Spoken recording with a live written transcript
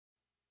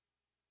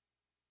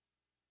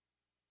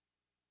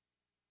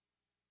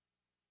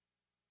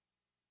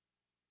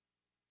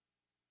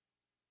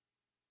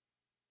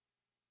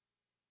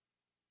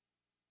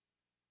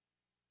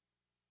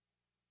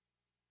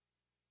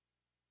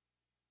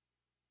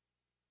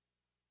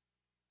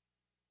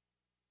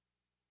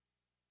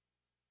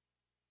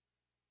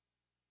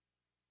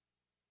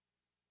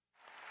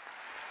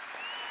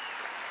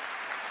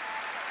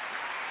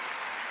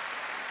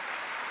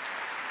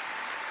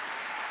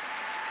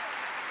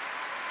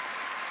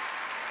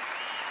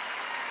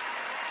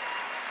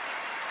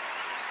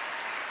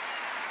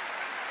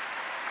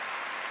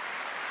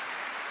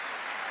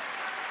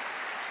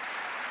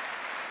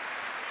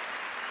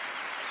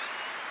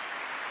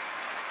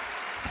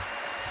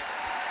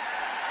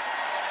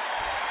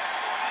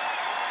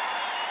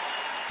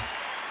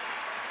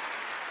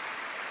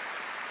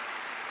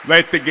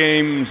Let the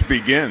games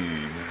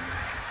begin.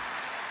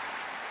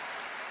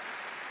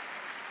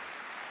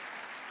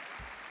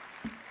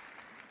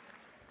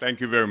 Thank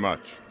you very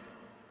much.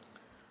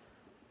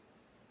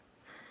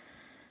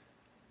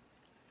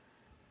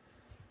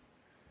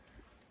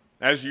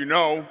 As you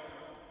know,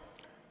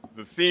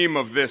 the theme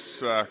of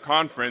this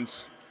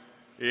conference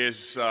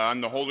is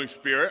on the Holy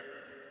Spirit,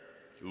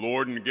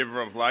 Lord and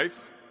Giver of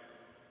life.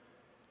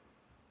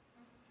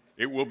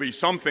 It will be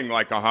something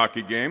like a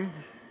hockey game.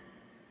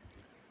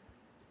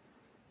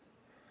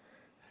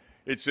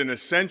 It's an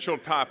essential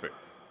topic,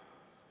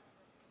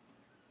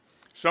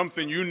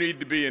 something you need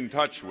to be in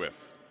touch with,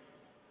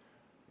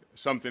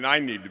 something I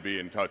need to be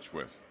in touch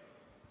with.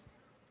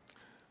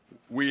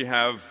 We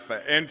have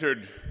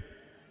entered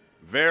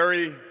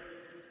very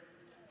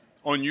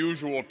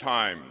unusual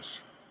times,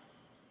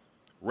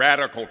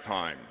 radical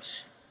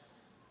times,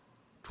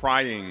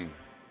 trying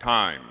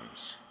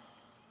times,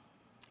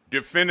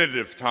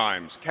 definitive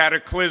times,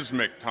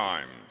 cataclysmic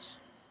times,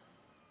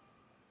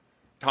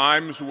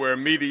 times where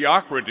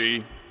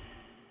mediocrity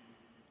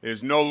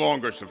is no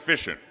longer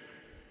sufficient.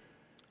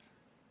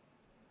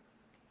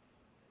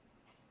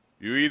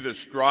 You either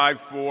strive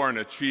for and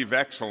achieve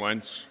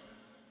excellence,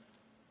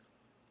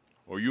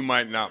 or you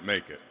might not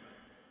make it,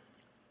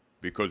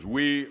 because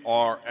we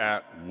are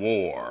at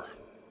war,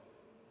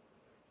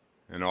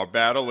 and our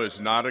battle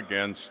is not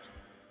against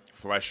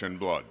flesh and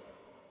blood.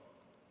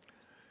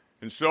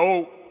 And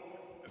so,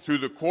 through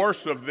the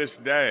course of this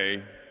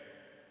day,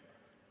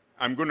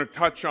 I'm going to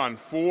touch on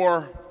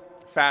four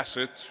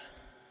facets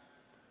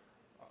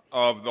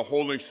of the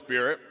Holy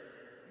Spirit.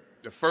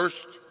 The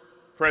first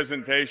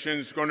presentation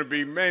is going to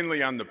be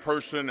mainly on the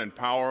person and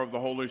power of the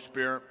Holy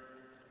Spirit.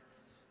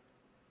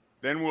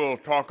 Then we'll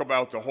talk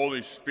about the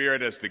Holy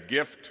Spirit as the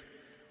gift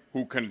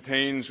who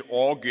contains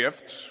all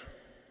gifts.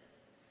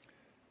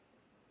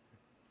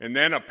 And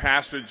then a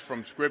passage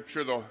from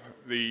Scripture,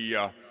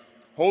 the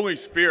Holy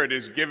Spirit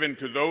is given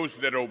to those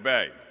that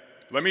obey.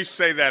 Let me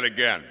say that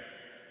again.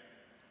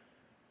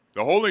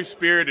 The Holy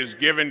Spirit is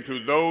given to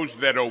those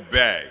that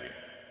obey.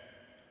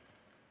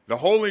 The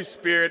Holy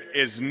Spirit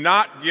is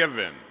not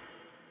given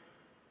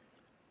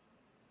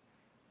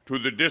to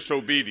the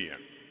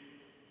disobedient,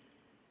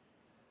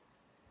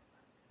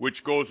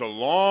 which goes a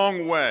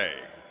long way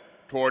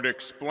toward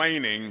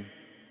explaining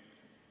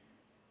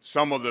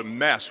some of the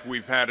mess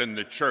we've had in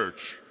the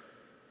church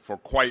for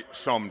quite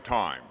some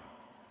time.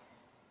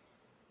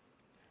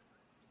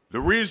 The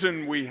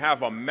reason we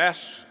have a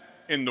mess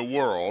in the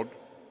world,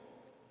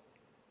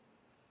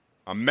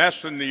 a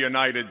mess in the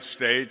United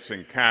States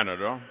and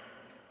Canada,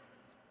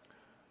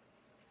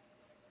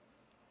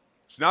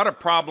 it's not a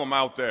problem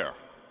out there.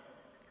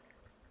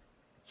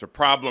 It's a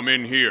problem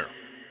in here.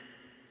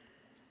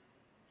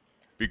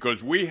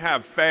 Because we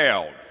have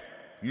failed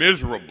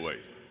miserably,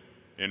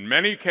 in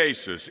many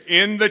cases,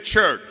 in the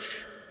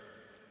church,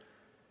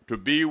 to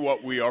be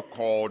what we are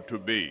called to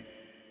be.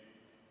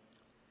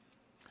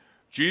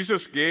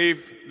 Jesus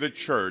gave the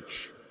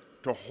church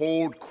to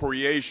hold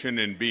creation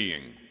in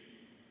being.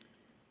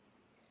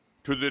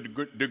 To the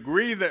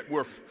degree that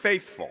we're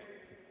faithful,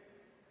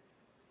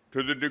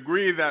 to the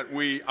degree that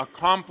we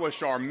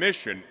accomplish our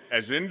mission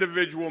as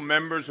individual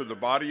members of the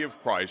body of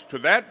Christ, to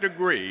that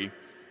degree,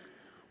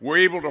 we're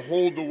able to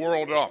hold the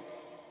world up.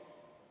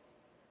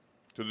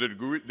 To the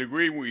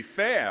degree we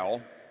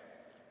fail,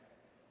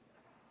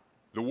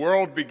 the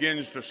world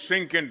begins to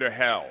sink into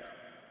hell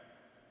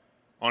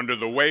under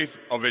the weight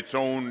of its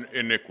own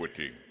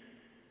iniquity.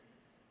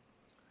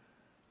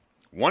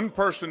 One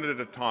person at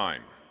a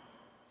time.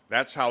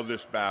 That's how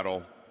this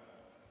battle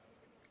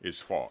is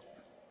fought.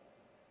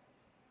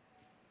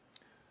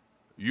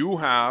 You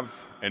have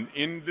an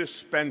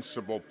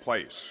indispensable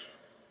place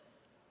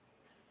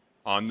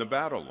on the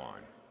battle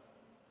line.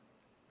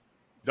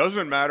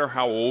 Doesn't matter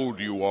how old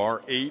you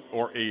are, 8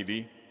 or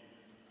 80,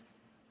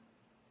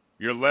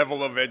 your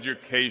level of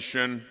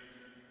education,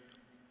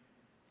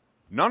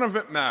 none of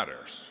it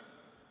matters.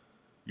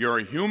 You're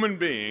a human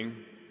being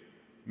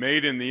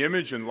made in the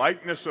image and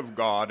likeness of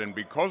God, and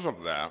because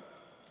of that,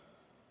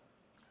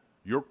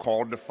 you're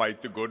called to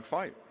fight the good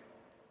fight.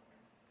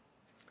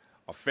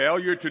 A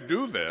failure to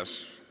do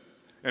this,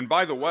 and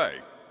by the way,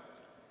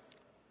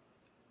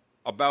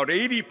 about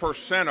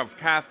 80% of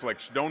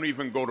Catholics don't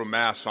even go to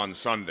Mass on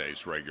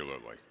Sundays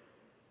regularly.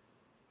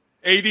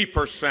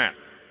 80%.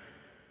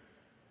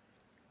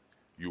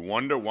 You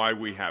wonder why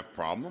we have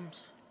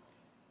problems?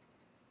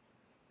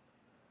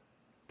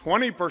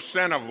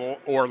 20%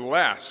 or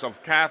less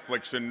of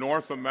Catholics in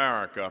North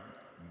America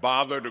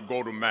bother to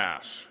go to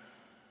Mass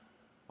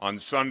on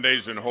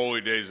Sundays and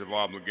holy days of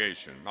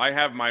obligation. I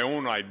have my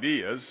own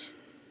ideas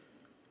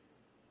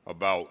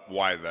about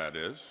why that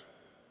is,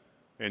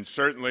 and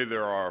certainly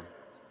there are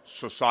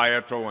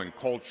societal and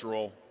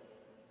cultural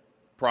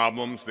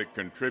problems that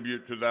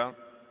contribute to that.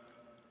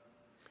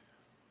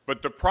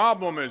 But the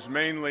problem is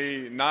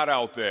mainly not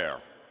out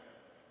there.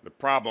 The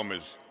problem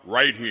is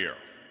right here.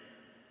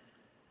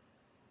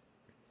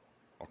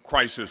 A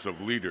crisis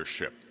of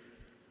leadership.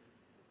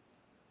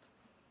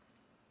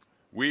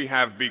 we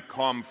have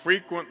become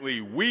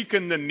frequently weak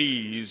in the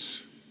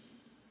knees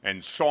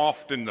and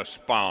soft in the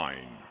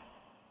spine,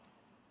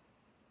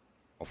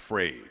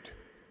 afraid,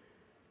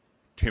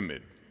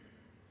 timid.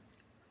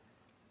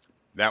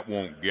 That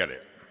won't get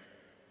it.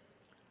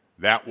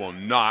 That will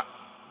not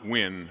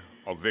win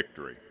a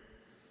victory.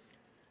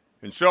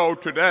 And so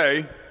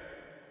today,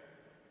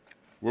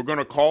 we're going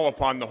to call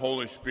upon the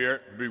Holy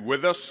Spirit to be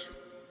with us,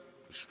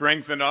 to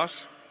strengthen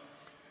us,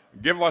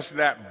 give us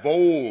that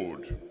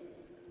bold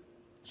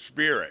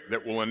spirit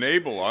that will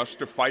enable us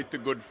to fight the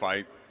good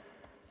fight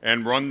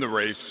and run the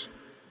race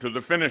to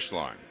the finish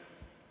line.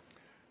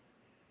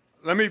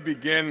 Let me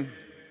begin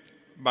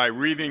by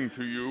reading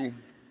to you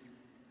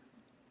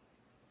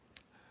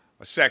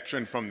a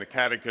section from the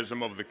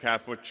Catechism of the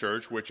Catholic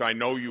Church, which I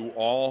know you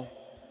all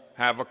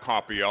have a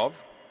copy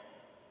of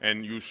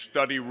and you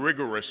study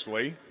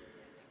rigorously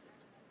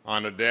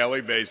on a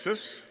daily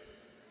basis.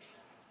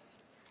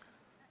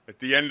 At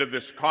the end of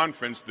this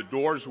conference, the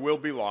doors will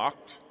be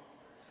locked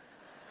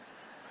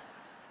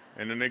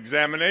and an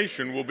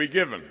examination will be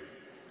given.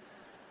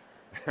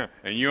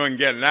 And you ain't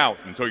getting out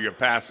until you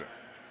pass it.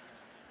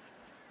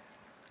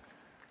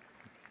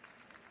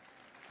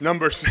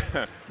 Number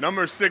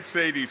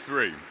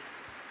 683.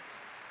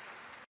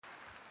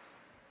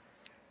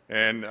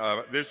 And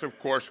this, of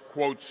course,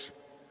 quotes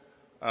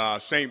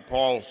St.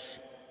 Paul's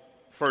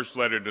first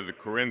letter to the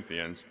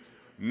Corinthians.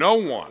 No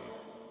one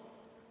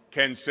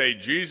can say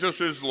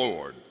Jesus is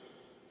Lord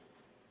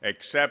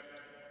except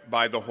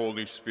by the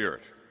Holy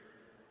Spirit.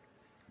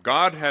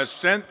 God has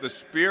sent the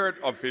Spirit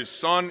of His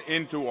Son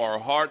into our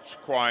hearts,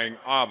 crying,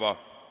 Abba,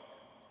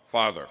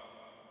 Father.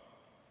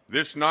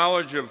 This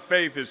knowledge of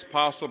faith is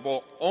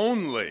possible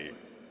only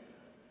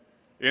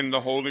in the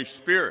Holy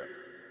Spirit.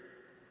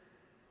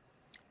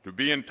 To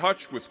be in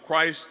touch with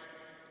Christ,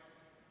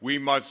 we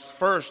must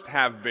first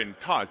have been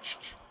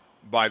touched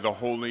by the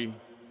Holy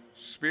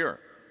Spirit.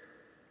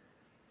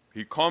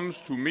 He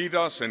comes to meet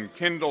us and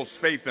kindles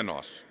faith in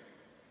us.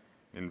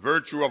 In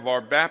virtue of our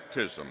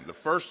baptism, the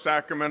first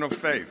sacrament of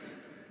faith,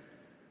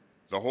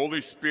 the Holy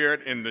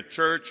Spirit in the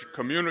Church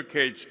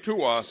communicates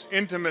to us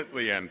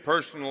intimately and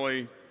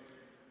personally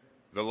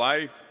the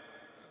life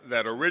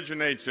that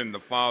originates in the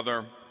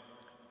Father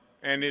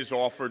and is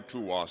offered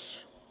to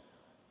us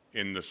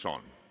in the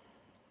Son.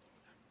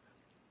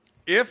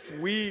 If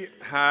we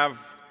have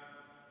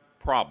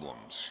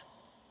problems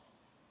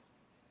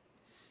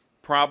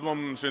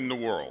in the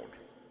world,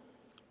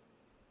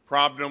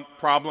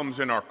 problems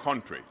in our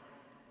country,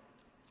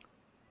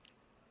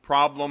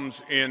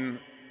 problems in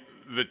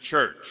the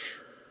church,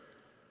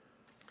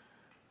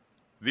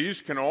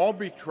 these can all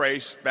be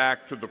traced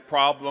back to the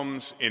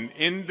problems in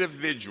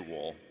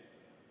individual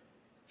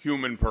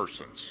human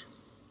persons.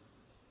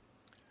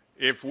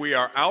 If we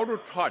are out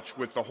of touch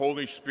with the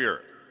Holy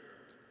Spirit,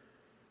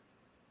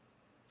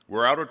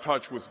 we're out of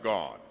touch with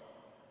God.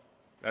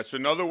 That's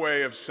another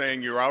way of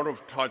saying you're out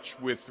of touch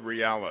with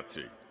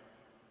reality.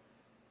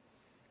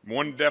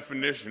 One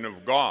definition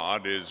of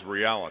God is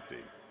reality.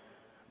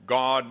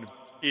 God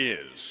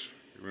is.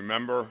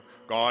 Remember,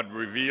 God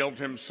revealed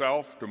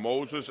Himself to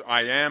Moses,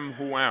 I am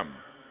who am.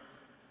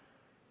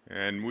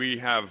 And we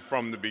have,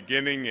 from the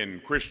beginning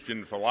in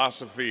Christian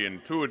philosophy,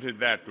 intuited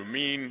that to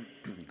mean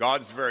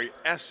God's very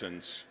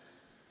essence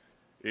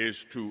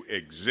is to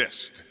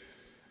exist.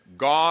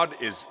 God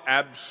is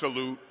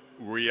absolute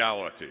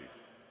reality.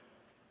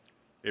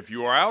 If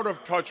you are out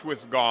of touch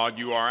with God,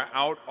 you are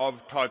out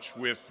of touch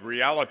with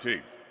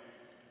reality.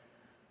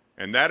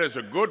 And that is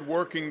a good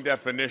working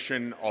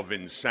definition of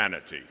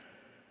insanity,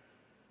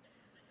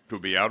 to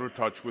be out of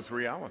touch with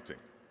reality.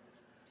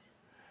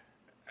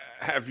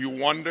 Have you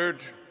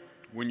wondered,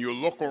 when you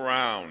look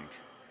around,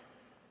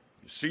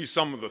 see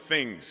some of the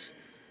things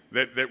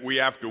that we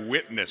have to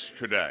witness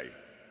today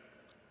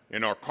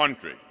in our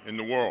country, in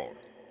the world?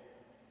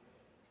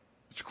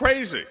 It's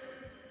crazy.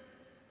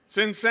 It's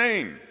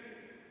insane.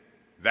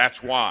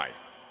 That's why.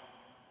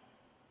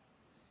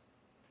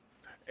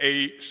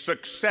 A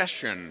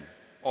succession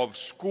of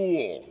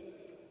school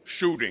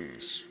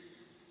shootings.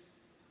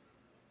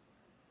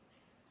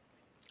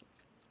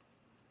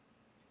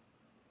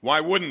 Why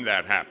wouldn't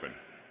that happen?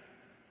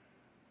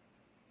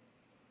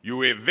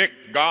 You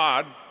evict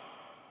God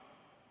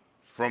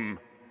from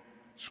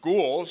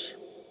schools,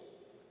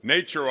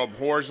 nature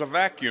abhors a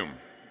vacuum.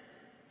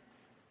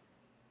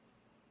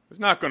 It's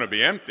not going to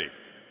be empty.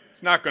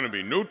 It's not going to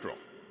be neutral.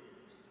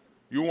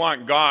 You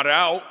want God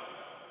out,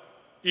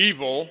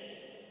 evil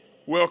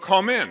will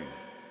come in.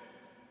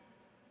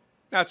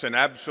 That's an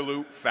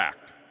absolute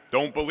fact.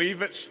 Don't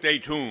believe it? Stay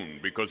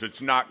tuned, because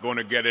it's not going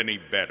to get any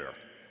better.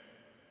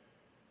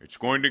 It's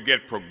going to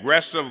get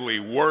progressively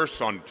worse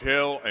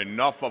until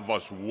enough of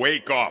us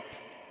wake up.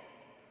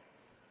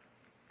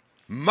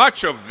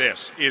 Much of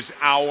this is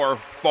our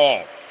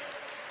fault.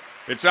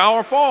 It's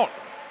our fault.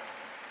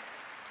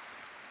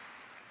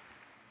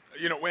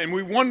 And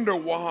we wonder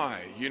why.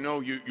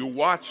 You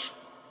watch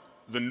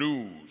the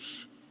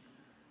news,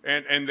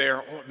 and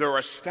they're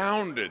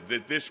astounded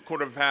that this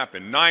could have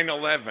happened.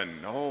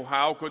 9/11, oh,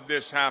 how could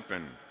this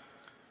happen?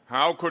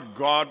 How could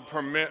God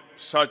permit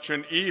such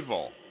an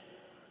evil?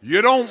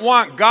 You don't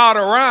want God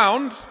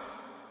around.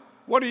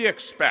 What do you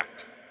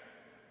expect?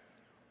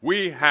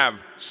 We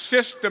have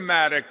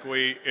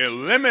systematically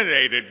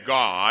eliminated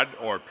God,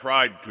 or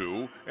tried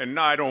to, and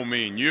I don't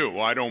mean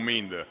you, I don't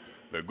mean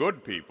the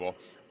good people,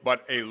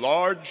 but a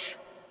large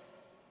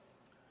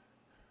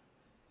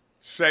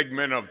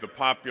segment of the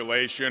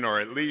population,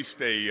 or at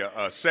least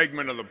a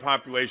segment of the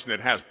population that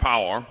has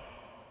power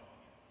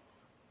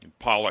in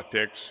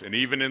politics and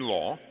even in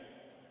law,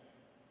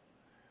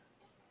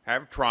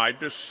 have tried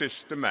to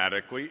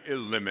systematically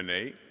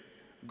eliminate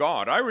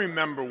God. I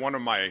remember one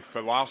of my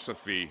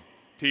philosophy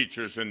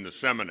teachers in the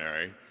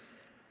seminary.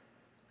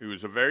 He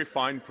was a very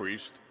fine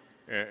priest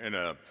and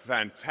a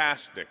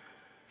fantastic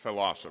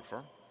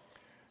philosopher.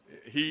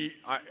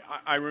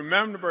 I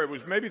remember it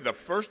was maybe the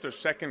first or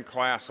second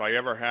class I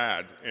ever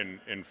had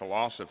in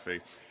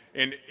philosophy,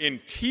 and in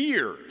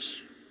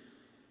tears,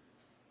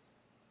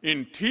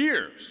 and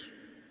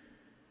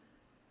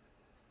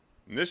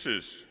this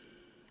is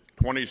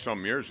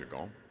 20-some years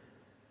ago,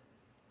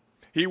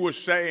 he was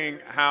saying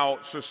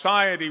how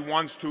society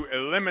wants to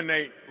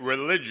eliminate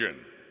religion,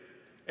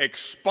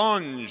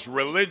 expunge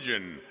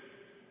religion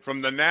from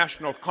the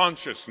national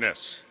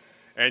consciousness,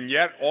 and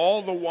yet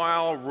all the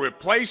while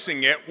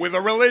replacing it with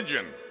a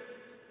religion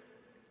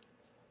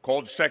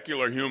called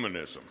secular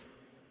humanism,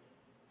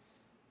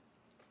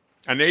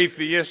 an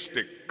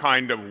atheistic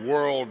kind of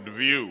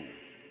worldview,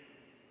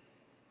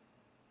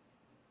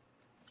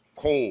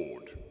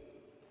 cold,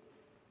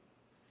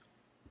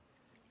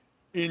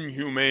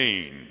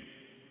 inhumane.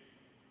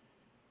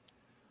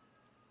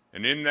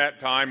 And in that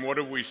time, what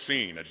have we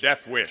seen? A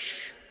death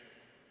wish.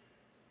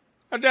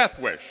 A death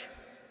wish.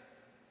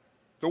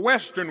 The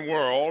Western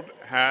world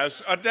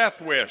has a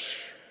death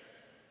wish.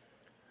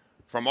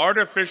 From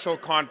artificial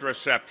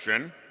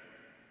contraception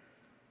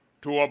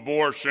to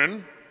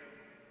abortion,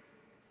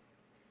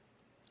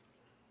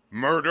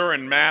 murder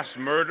and mass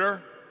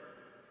murder,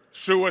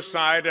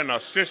 suicide and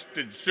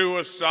assisted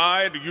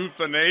suicide,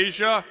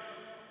 euthanasia,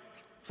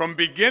 from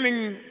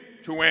beginning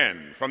to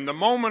end, from the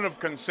moment of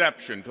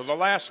conception to the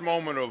last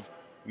moment of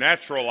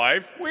natural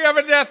life, we have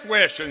a death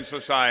wish in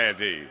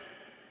society.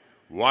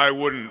 Why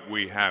wouldn't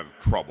we have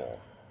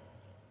trouble?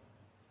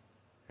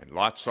 And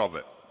lots of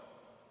it.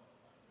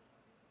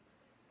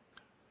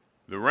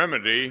 The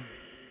remedy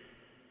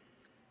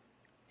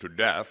to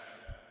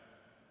death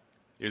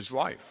is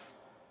life.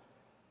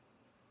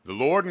 The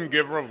Lord and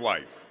giver of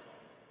life,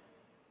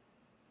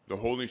 the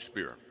Holy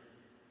Spirit.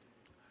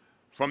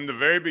 From the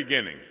very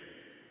beginning,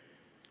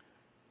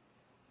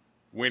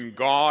 when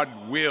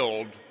God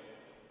willed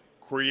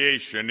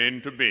creation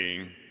into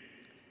being,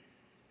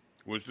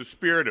 was the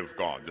Spirit of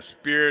God, the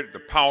Spirit, the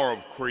power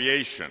of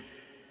creation,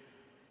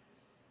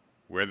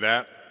 where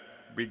that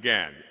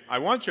began. I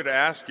want you to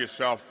ask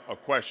yourself a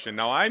question.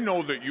 Now, I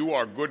know that you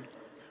are good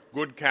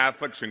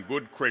Catholics and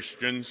good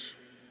Christians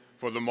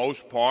for the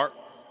most part.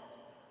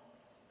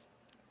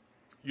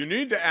 You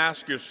need to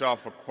ask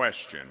yourself a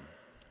question.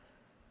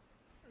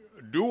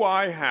 Do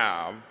I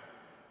have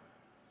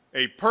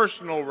a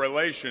personal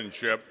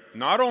relationship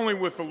not only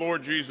with the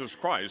Lord Jesus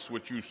Christ,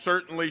 which you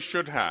certainly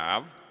should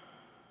have?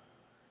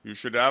 You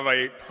should have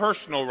a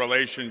personal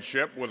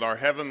relationship with our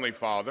Heavenly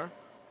Father,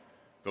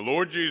 the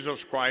Lord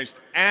Jesus Christ,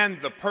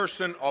 and the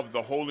person of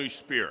the Holy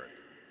Spirit.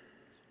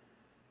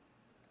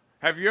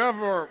 Have you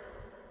ever,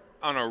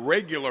 on a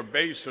regular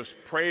basis,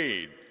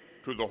 prayed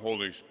to the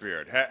Holy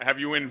Spirit? Have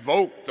you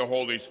invoked the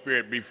Holy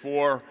Spirit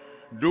before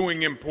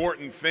doing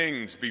important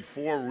things,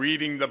 before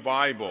reading the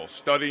Bible,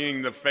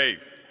 studying the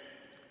faith?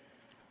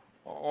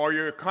 Or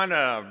you're kind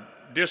of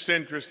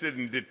disinterested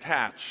and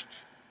detached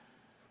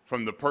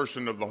from the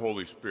person of the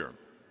Holy Spirit?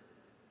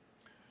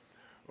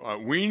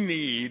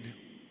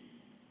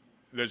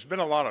 There's been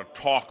a lot of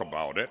talk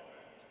about it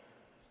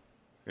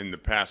in the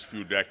past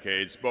few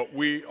decades, but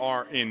we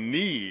are in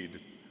need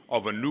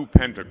of a new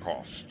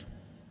Pentecost.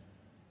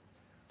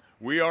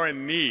 We are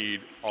in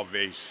need of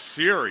a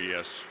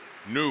serious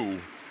new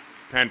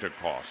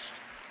Pentecost.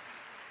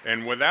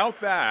 And without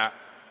that,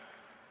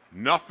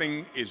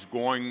 nothing is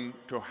going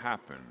to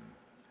happen.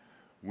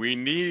 We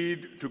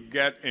need to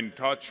get in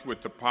touch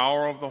with the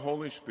power of the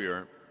Holy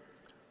Spirit.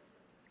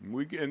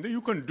 And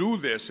you can do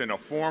this in a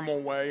formal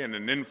way and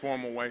an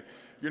informal way.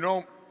 You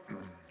know,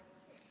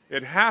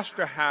 it has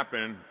to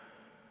happen.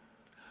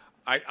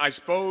 I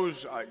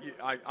suppose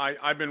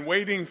I've been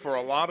waiting for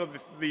a lot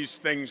of these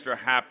things to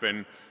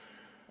happen,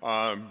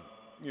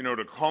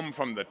 to come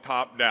from the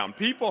top down.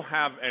 People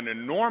have an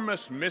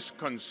enormous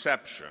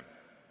misconception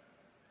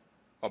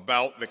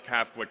about the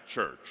Catholic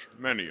Church,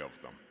 many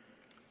of them.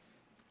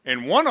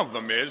 And one of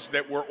them is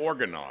that we're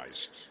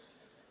organized.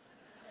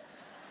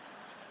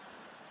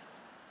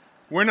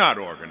 We're not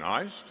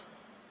organized.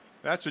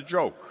 That's a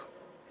joke.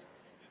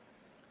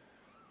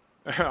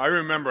 I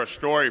remember a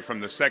story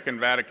from the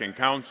Second Vatican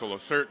Council. A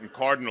certain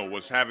cardinal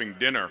was having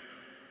dinner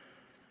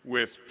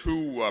with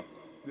two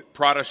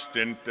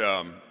Protestant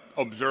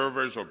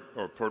observers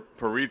or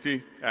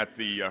periti at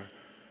the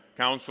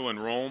council in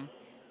Rome.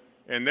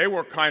 And they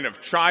were kind of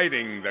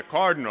chiding the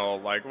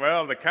cardinal, like,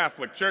 well, the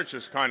Catholic Church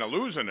is kind of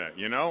losing it,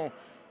 you know.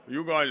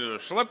 You guys are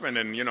slipping,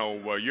 and, you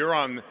know,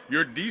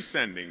 you're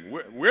descending.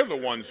 We're the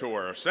ones who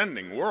are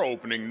ascending. We're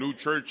opening new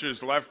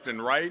churches left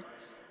and right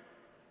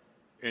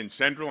in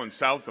Central and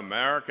South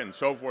America and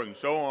so forth and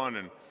so on.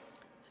 And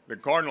the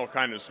cardinal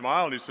kind of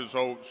smiled. He said,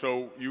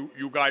 so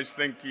you guys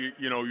think,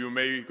 you know, you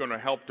may going to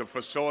help to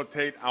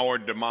facilitate our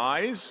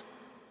demise?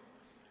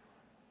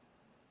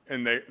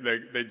 And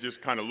they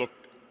just kind of looked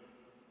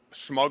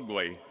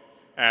smugly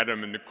at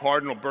him, and the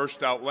cardinal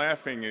burst out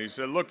laughing, and he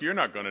said, look, you're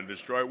not going to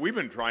destroy it. We've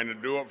been trying to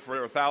do it for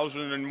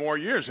 1,000 and more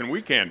years, and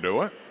we can't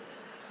do it.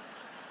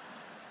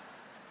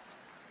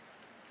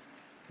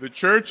 The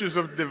church is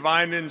a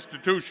divine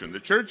institution. The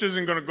church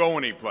isn't going to go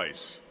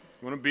anyplace.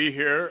 It's going to be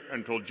here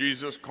until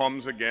Jesus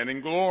comes again in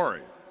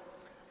glory.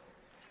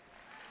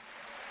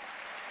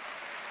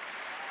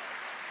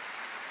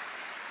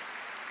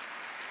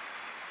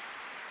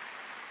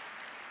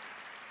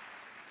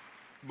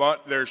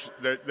 But there's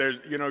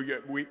you know,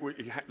 we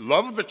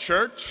love the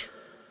church,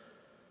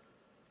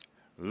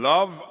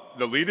 love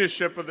the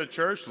leadership of the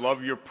church,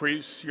 love your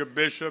priests, your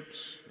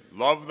bishops,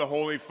 love the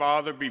Holy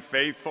Father, be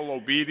faithful,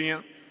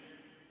 obedient.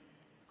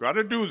 Got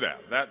to do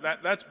that.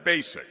 That's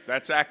basic.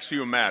 That's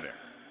axiomatic.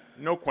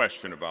 No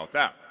question about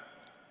that.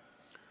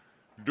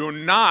 Do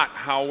not,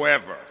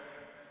 however,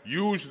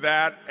 use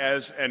that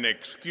as an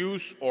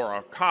excuse or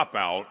a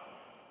cop-out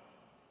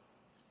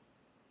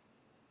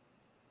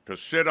to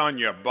sit on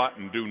your butt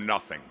and do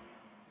nothing.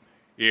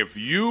 If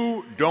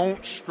you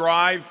don't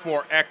strive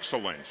for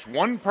excellence,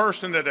 one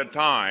person at a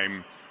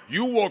time,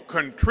 you will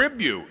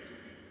contribute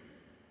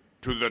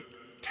to the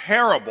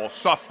terrible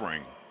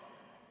suffering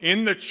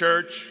in the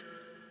church,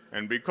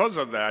 and because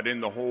of that, in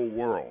the whole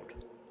world.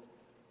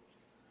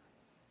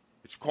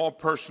 It's called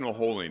personal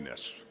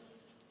holiness.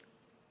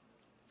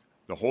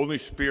 The Holy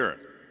Spirit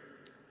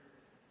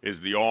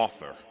is the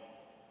author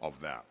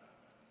of that.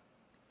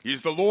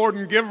 He's the Lord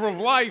and giver of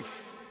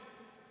life.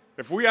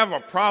 If we have a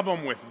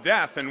problem with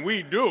death, and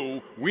we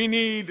do, we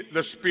need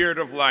the Spirit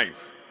of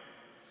life.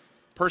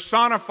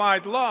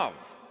 Personified love.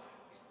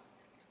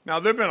 Now,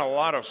 there have been a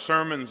lot of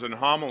sermons and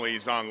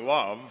homilies on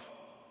love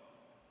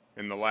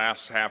in the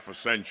last half a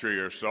century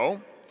or so,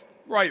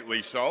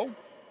 rightly so.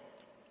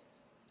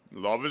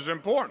 Love is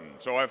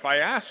important. So if I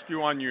asked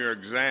you on your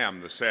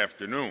exam this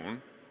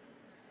afternoon,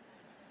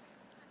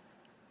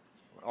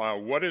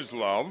 what is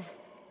love?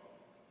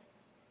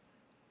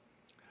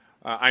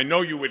 I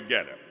know you would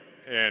get it.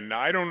 And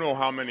I don't know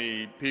how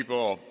many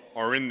people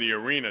are in the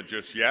arena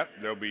just yet.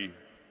 They'll be,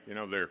 you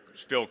know, they're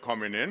still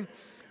coming in.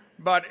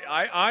 But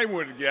I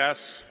would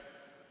guess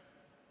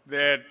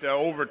that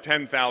over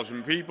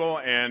 10,000 people,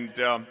 and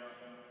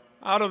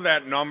out of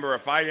that number,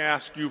 if I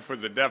ask you for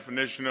the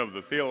definition of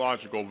the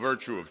theological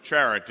virtue of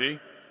charity,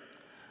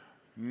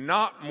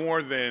 not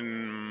more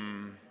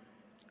than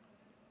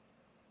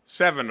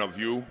 7 of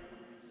you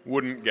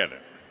wouldn't get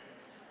it.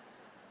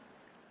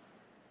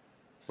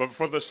 But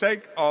for the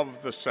sake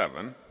of the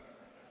 7,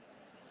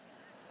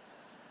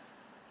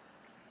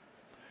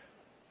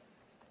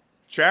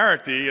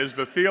 charity is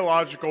the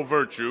theological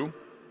virtue,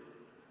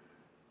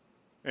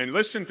 and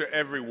listen to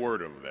every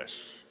word of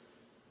this.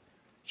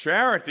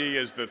 Charity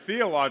is the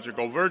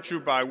theological virtue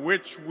by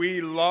which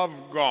we love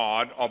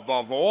God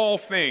above all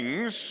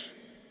things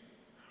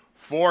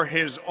for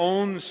his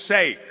own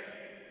sake,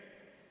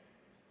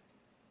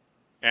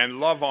 and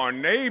love our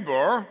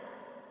neighbor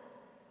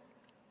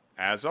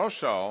as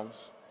ourselves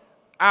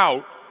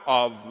out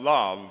of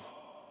love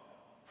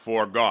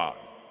for God.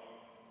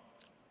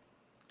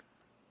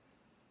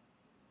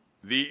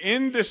 The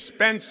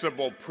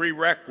indispensable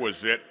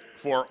prerequisite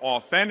for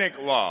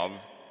authentic love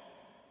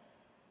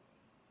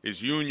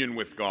is union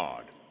with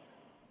God.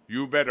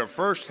 You better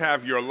first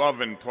have your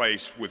love in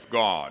place with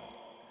God.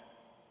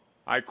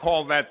 I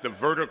call that the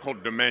vertical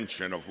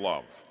dimension of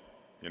love,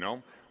 you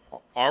know,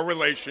 our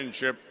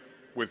relationship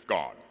with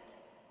God.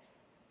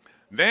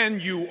 Then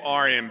you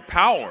are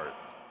empowered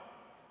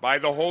by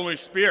the Holy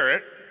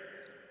Spirit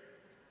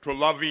to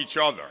love each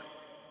other,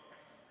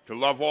 to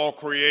love all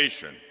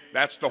creation.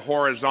 That's the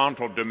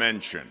horizontal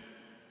dimension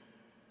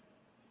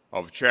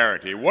of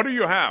charity. What do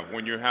you have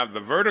when you have the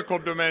vertical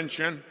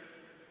dimension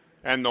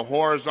and the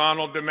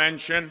horizontal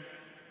dimension?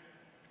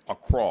 A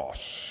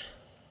cross.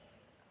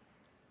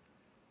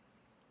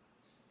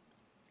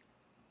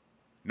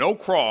 No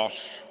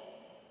cross,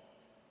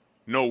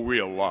 no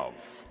real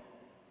love.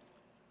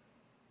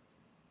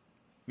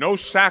 No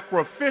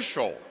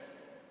sacrificial,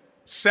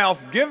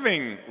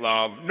 self-giving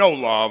love, no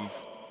love,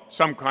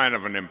 some kind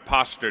of an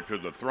imposter to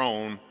the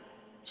throne,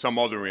 some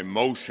other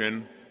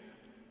emotion.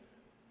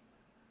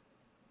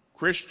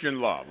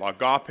 Christian love,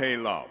 agape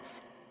love,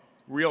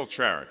 real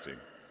charity,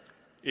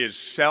 is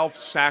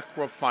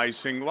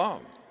self-sacrificing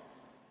love.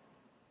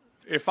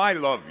 If I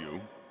love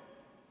you,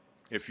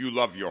 if you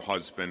love your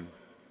husband,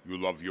 you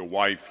love your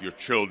wife, your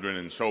children,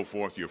 and so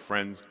forth, your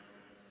friends,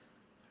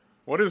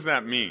 what does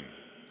that mean?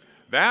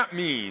 That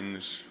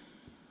means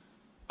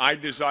I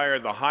desire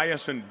the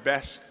highest and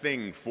best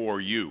thing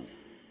for you.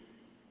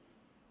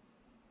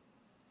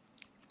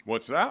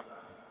 What's that?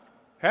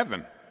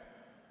 Heaven.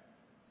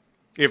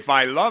 If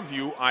I love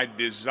you, I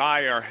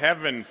desire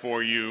heaven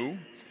for you,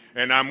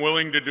 and I'm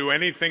willing to do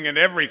anything and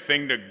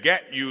everything to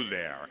get you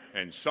there.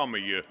 And some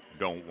of you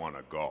don't want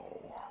to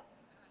go.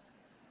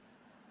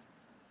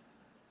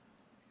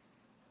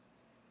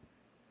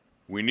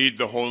 We need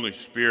the Holy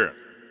Spirit,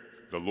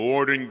 the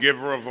Lord and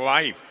giver of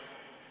life,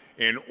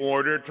 in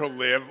order to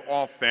live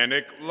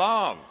authentic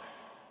love.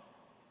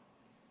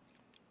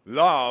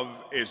 Love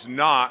is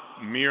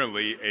not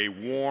merely a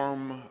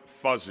warm,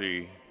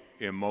 fuzzy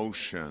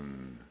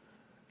emotion.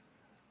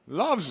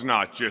 Love's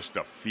not just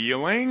a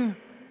feeling.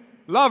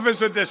 Love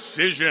is a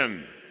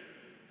decision.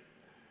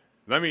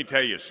 Let me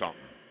tell you something.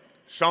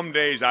 Some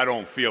days I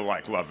don't feel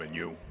like loving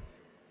you.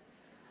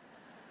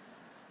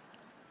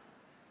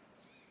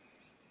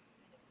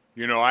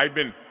 You know,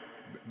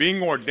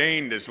 being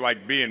ordained is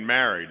like being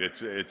married.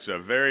 It's a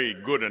very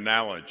good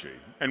analogy.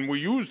 And we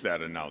use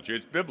that analogy.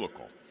 It's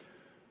biblical.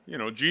 You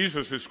know,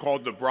 Jesus is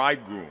called the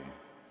bridegroom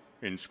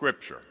in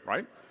Scripture,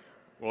 right?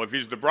 Well, if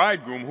he's the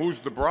bridegroom, who's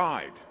the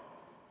bride?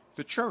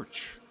 The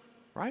church,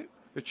 right?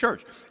 The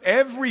church.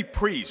 Every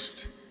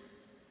priest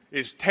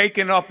is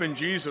taken up in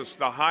Jesus,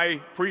 the high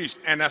priest,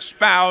 and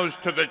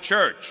espoused to the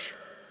church.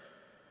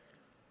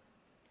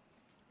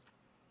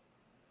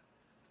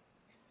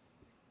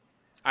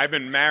 I've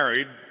been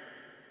married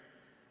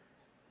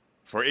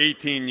for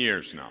 18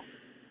 years now,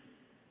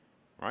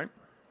 right?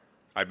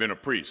 I've been a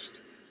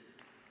priest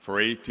for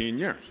 18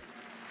 years.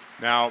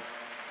 Now,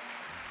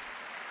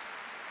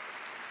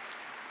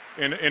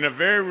 in a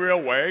very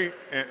real way,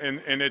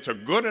 and it's a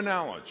good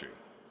analogy,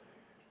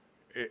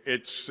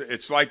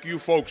 it's like you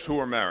folks who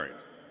are married.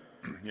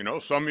 You know,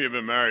 some of you have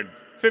been married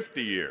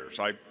 50 years.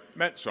 I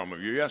met some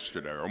of you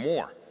yesterday or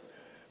more.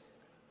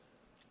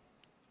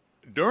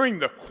 During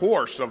the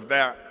course of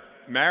that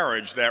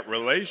marriage, that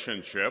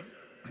relationship,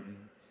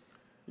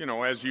 you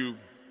know, as you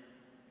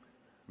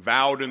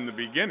vowed in the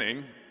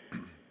beginning,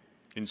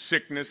 in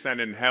sickness and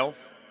in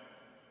health,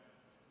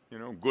 you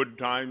know, good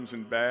times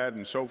and bad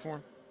and so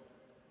forth.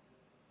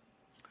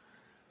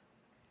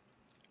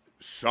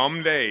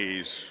 Some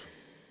days,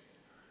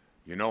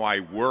 you know,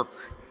 I work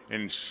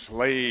and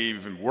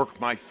slave and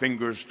work my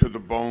fingers to the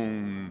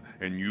bone,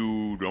 and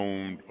you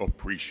don't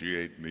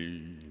appreciate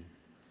me.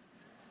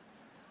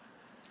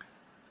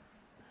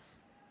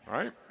 All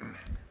right?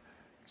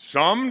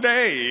 Some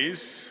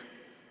days,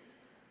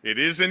 it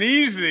isn't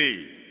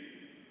easy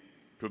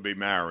to be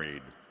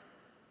married.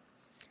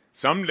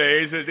 Some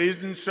days, it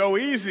isn't so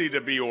easy to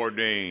be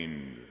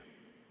ordained.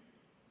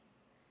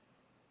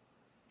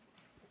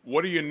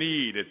 What do you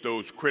need at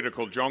those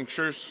critical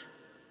junctures?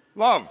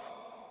 Love.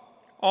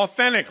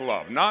 Authentic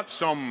love, not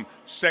some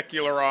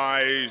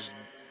secularized,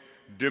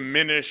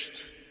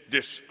 diminished,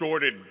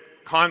 distorted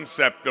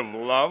concept of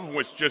love,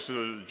 which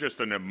is just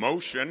an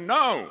emotion.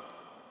 No.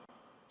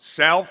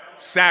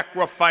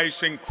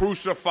 Self-sacrificing,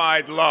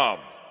 crucified love.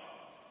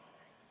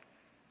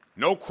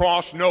 No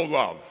cross, no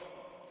love.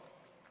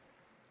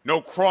 No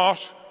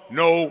cross,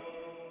 no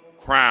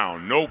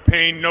crown. No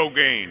pain, no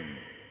gain.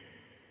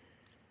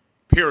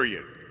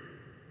 Period.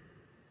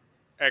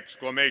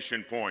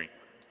 Exclamation point.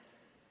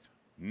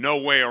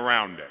 No way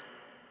around it.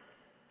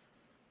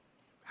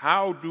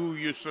 How do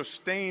you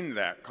sustain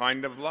that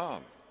kind of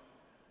love?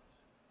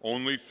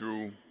 Only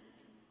through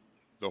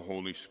the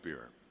Holy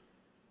Spirit.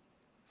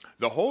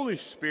 The Holy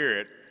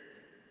Spirit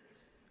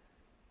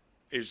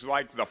is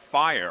like the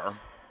fire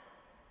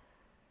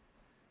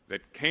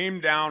that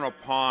came down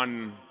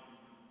upon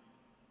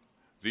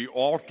the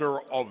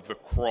altar of the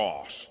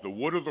cross, the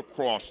wood of the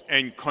cross,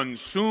 and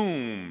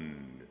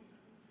consumed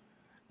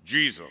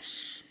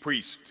Jesus,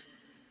 priest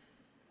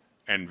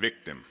and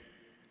victim.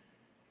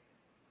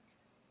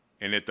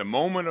 And at the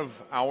moment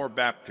of our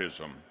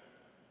baptism,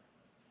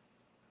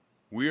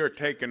 we are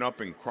taken up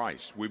in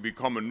Christ. We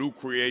become a new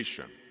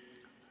creation.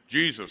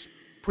 Jesus,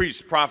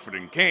 priest, prophet,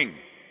 and king.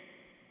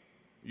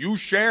 You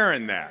share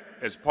in that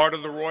as part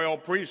of the royal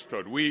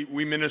priesthood. We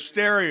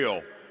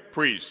ministerial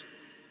priests.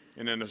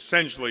 In an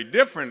essentially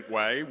different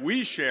way,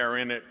 we share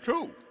in it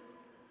too.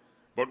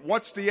 But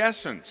what's the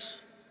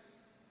essence?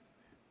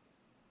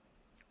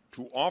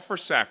 To offer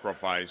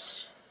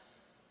sacrifice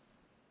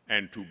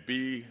and to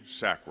be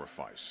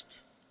sacrificed.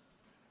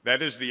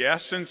 That is the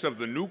essence of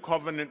the new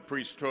covenant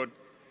priesthood.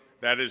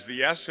 That is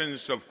the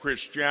essence of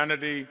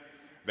Christianity.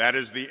 That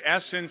is the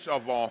essence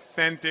of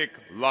authentic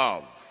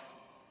love.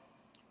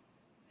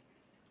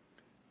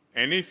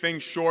 Anything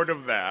short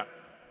of that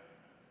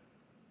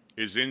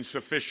is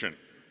insufficient.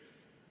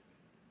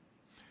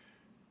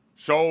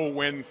 So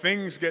when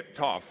things get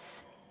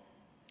tough,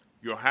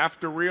 you have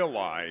to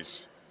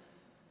realize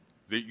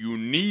that you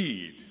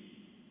need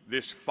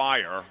this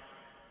fire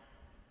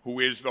who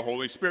is the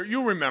Holy Spirit.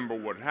 You remember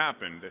what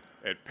happened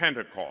at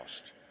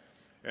Pentecost.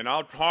 And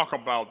I'll talk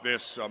about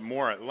this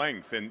more at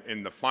length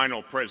in the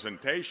final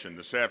presentation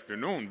this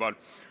afternoon. But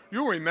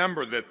you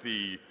remember that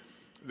the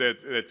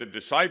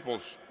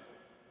disciples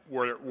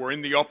were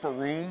in the upper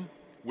room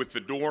with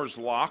the doors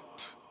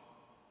locked.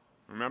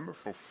 Remember?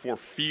 For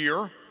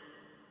fear.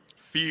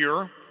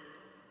 Fear.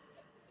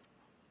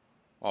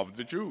 of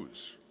the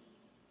Jews.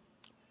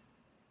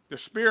 The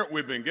spirit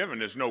we've been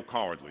given is no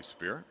cowardly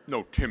spirit,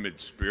 no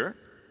timid spirit.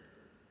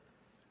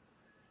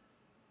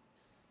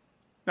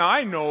 Now,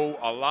 I know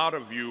a lot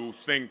of you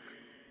think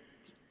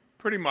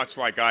pretty much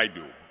like I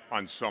do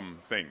on some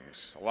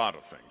things, a lot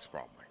of things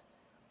probably.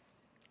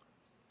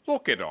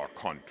 Look at our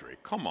country,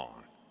 come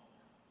on.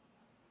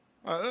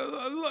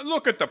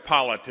 Look at the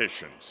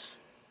politicians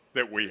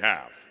that we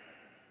have.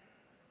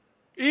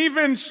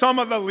 Even some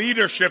of the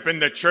leadership in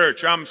the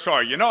church, I'm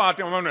sorry, you know, I'm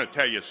going to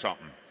tell you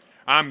something.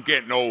 I'm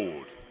getting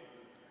old.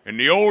 And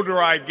the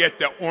older I get,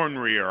 the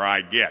ornerier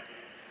I get.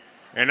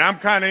 And I'm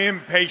kind of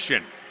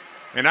impatient.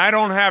 And I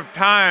don't have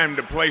time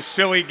to play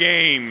silly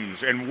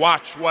games and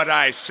watch what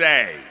I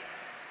say.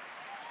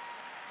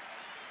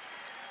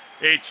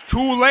 It's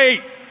too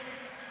late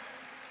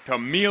to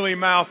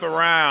mealy-mouth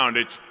around.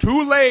 It's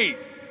too late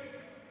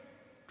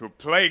to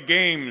play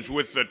games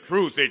with the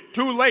truth. It's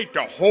too late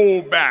to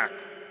hold back.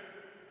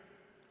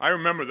 I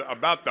remember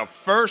about the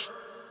first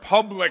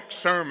public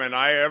sermon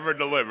I ever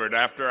delivered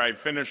after I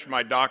finished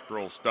my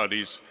doctoral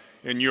studies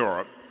in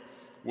Europe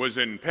was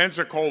in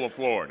Pensacola,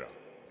 Florida.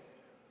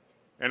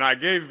 And I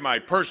gave my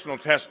personal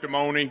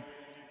testimony,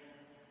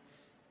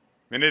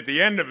 and at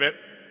the end of it,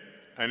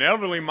 an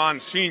elderly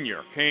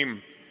Monsignor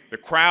came. The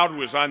crowd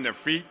was on their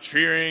feet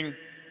cheering,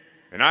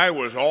 and I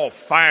was all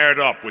fired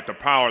up with the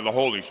power of the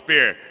Holy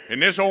Spirit.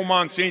 And this old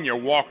Monsignor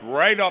walked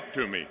right up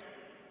to me.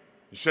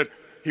 He said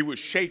he was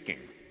shaking,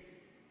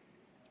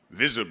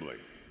 visibly.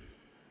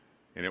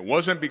 And it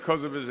wasn't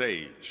because of his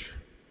age.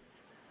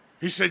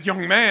 He said,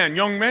 young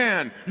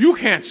man, you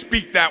can't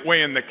speak that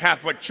way in the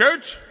Catholic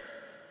Church.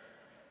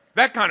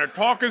 That kind of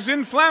talk is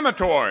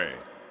inflammatory.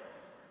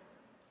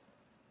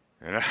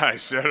 And I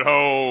said,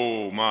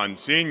 oh,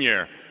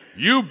 Monsignor,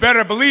 you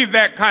better believe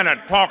that kind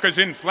of talk is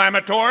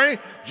inflammatory.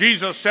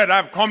 Jesus said,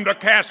 I've come to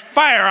cast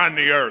fire on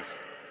the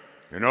earth.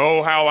 And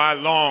oh, how I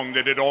long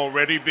that it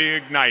already be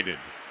ignited.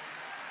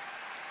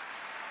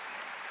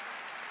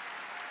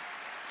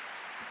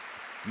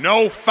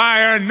 No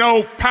fire,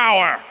 no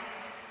power.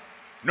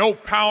 No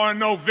power,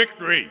 no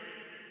victory.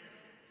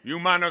 You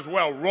might as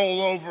well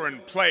roll over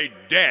and play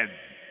dead.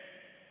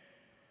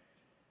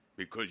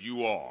 Because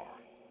you are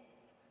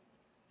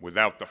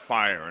without the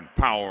fire and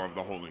power of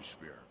the Holy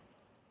Spirit.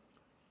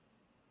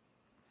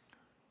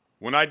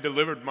 When I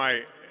delivered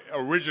my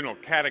original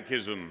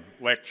catechism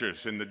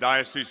lectures in the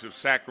Diocese of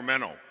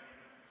Sacramento,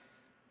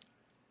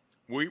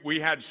 we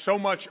had so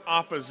much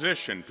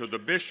opposition to the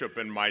bishop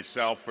and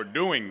myself for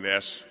doing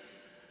this,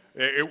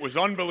 it was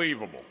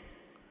unbelievable.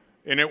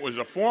 And it was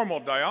a formal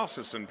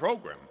diocesan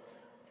program.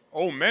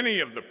 Oh,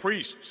 many of the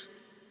priests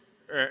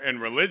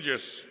and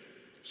religious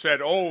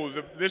said, oh,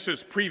 this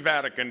is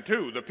pre-Vatican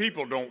II. The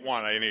people don't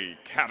want any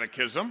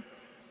catechism.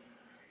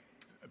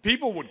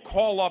 People would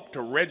call up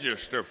to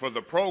register for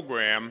the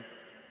program,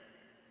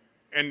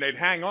 and they'd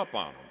hang up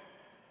on them.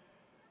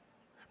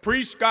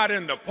 Priests got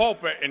in the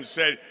pulpit and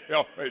said,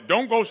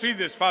 don't go see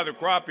this Father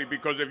Corapi,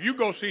 because if you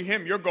go see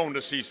him, you're going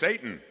to see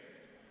Satan.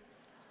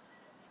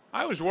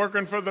 I was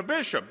working for the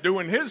bishop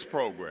doing his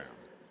program.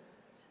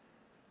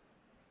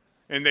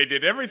 And they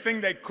did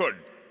everything they could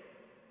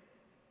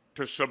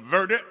to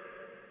subvert it,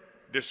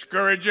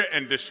 discourage it,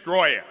 and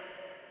destroy it.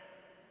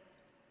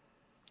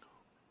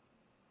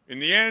 In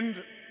the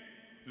end,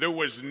 there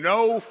was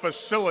no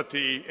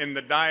facility in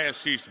the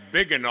diocese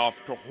big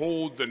enough to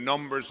hold the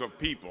numbers of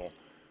people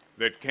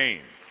that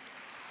came.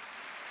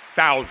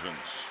 Thousands.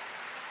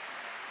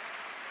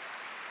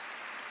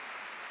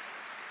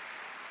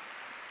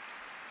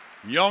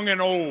 Young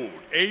and old,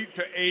 8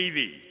 to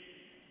 80,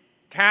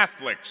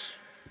 Catholics,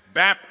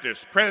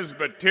 Baptists,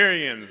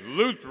 Presbyterians,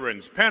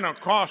 Lutherans,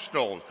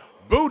 Pentecostals,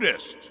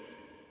 Buddhists,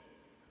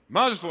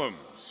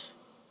 Muslims,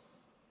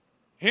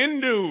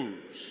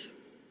 Hindus.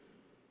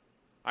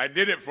 I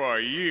did it for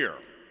a year,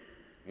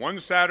 one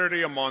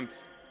Saturday a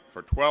month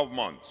for 12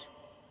 months.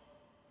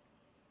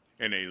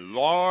 And a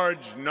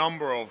large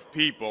number of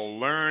people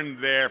learned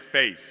their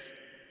faith,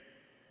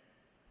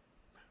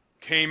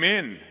 came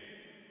in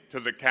to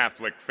the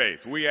Catholic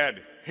faith. We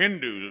had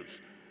Hindus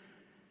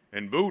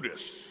and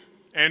Buddhists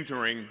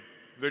entering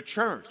the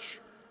church.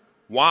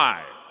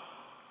 Why?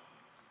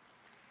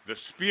 The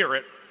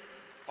spirit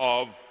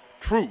of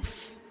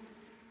truth,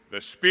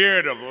 the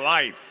spirit of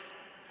life.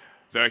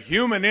 The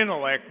human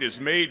intellect is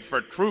made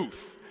for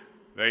truth.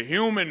 The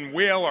human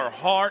will or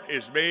heart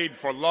is made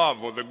for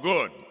love or the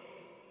good.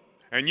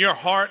 And your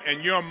heart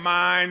and your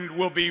mind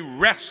will be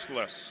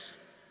restless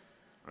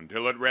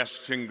until it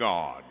rests in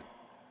God,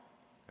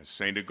 as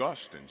St.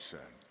 Augustine said.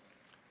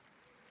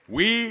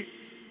 We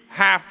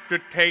have to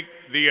take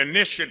the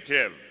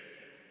initiative.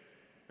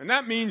 And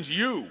that means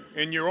you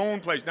in your own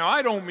place. Now,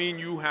 I don't mean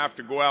you have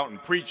to go out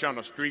and preach on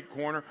a street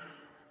corner.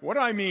 What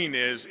I mean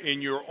is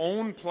in your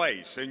own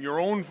place, in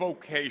your own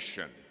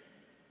vocation,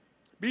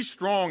 be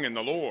strong in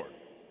the Lord.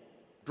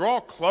 Draw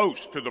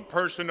close to the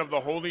person of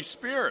the Holy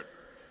Spirit.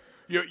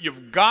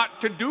 You've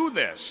got to do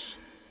this.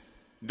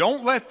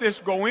 Don't let this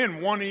go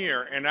in one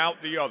ear and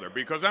out the other,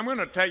 because I'm going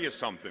to tell you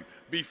something.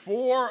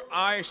 Before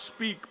I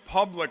speak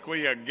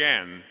publicly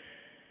again,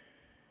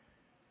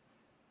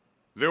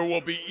 there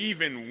will be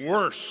even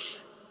worse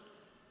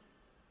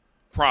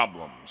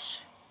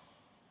problems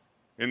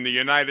in the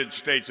United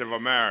States of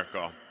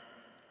America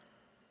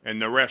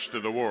and the rest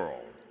of the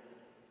world.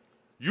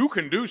 You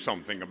can do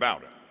something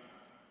about it.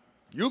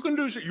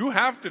 You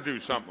have to do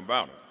something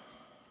about it.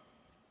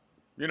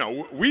 You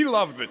know, we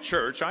love the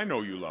church. I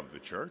know you love the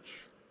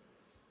church.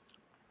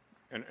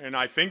 And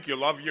I think you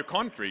love your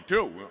country,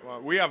 too.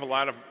 We have a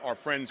lot of our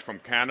friends from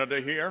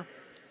Canada here.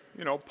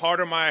 You know,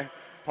 part of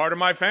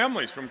my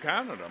family's from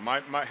Canada.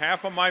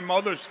 Half of my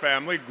mother's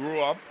family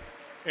grew up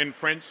in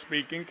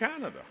French-speaking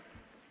Canada.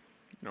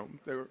 You know,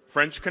 they were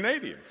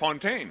French-Canadian,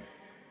 Fontaine.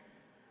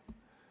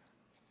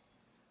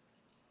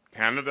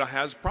 Canada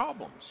has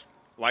problems,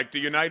 like the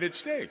United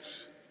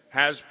States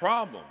has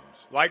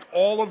problems, like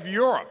all of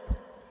Europe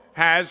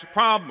has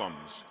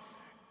problems.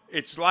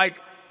 It's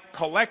like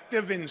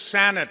collective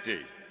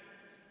insanity.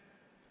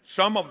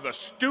 Some of the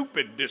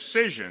stupid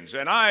decisions,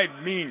 and I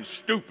mean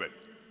stupid,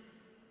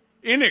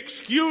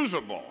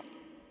 inexcusable,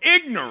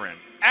 ignorant,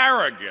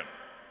 arrogant.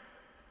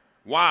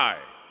 Why?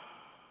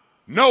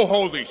 No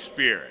Holy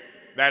Spirit.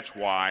 That's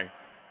why.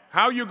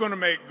 How are you going to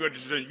make good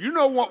decisions? You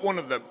know what one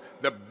of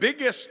the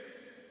biggest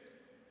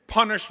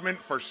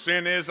punishment for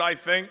sin is, I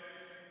think?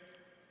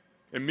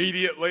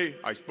 Immediately,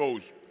 I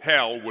suppose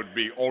hell would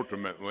be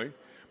ultimately,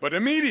 but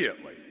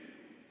immediately.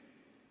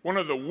 One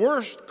of the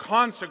worst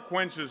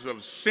consequences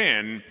of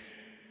sin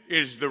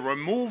is the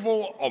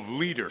removal of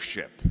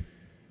leadership.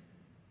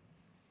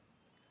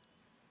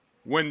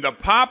 When the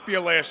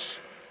populace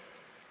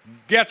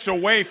gets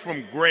away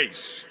from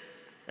grace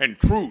and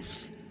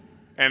truth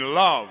and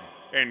love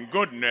and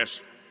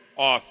goodness,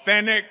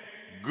 authentic,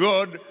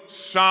 good,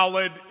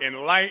 solid,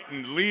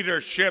 enlightened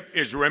leadership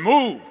is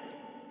removed.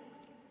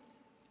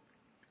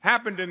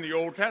 Happened in the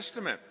Old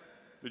Testament.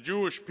 The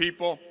Jewish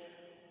people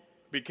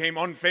became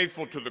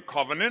unfaithful to the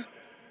covenant,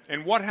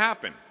 and what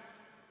happened?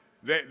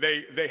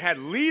 They had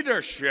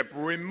leadership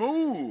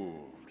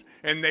removed,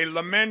 and they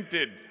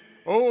lamented,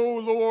 "Oh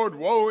Lord,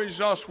 woe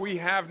is us, we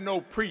have no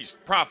priest,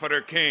 prophet,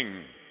 or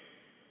king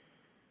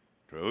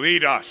to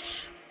lead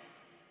us."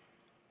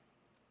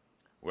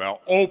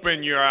 Well,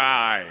 open your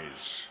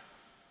eyes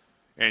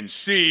and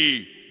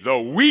see the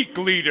weak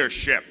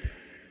leadership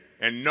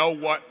and know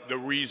what the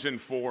reason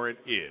for it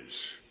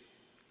is.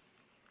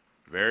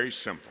 Very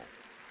simple.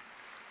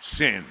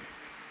 Sin.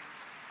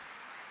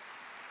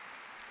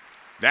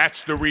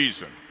 That's the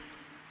reason.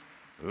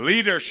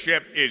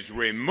 Leadership is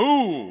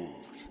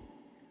removed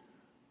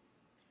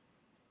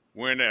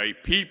when a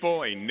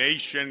people, a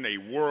nation, a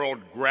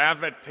world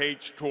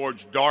gravitates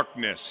towards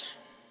darkness.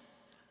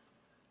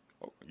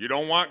 You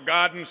don't want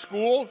God in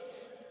schools?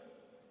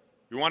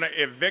 You want to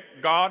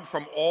evict God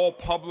from all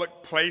public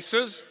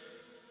places?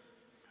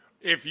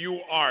 If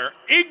you are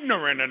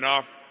ignorant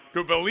enough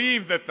to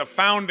believe that the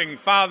founding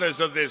fathers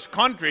of this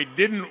country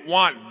didn't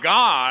want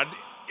God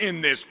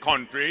in this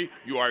country,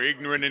 you are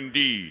ignorant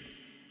indeed,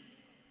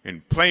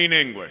 in plain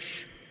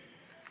English.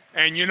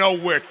 And you know,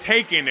 we're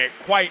taking it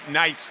quite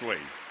nicely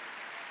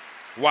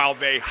while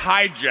they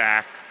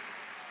hijack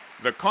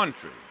the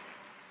country.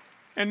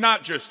 And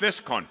not just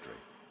this country,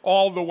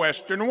 all the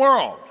Western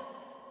world.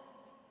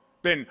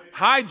 Been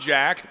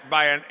hijacked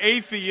by an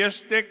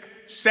atheistic,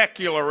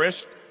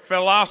 secularist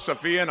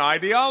philosophy and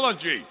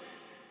ideology.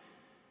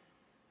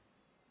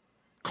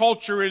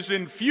 Culture is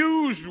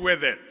infused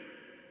with it.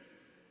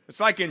 It's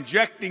like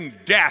injecting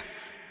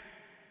death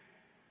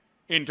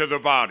into the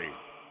body.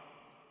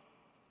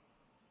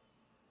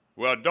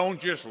 Well, don't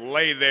just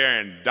lay there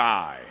and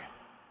die.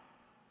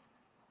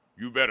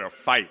 You better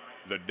fight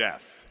the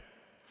death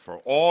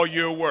for all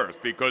you're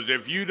worth, because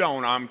if you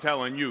don't, I'm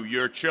telling you,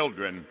 your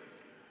children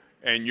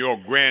and your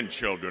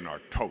grandchildren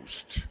are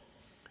toast.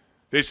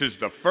 This is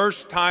the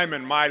first time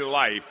in my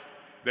life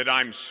that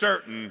I'm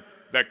certain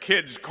the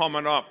kids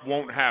coming up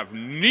won't have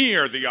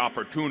near the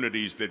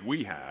opportunities that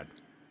we had.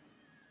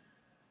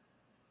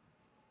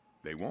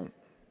 They won't,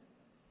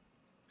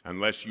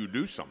 unless you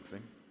do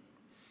something.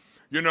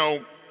 You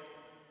know,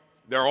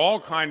 there are all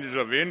kinds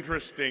of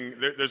interesting,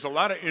 there's a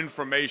lot of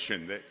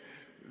information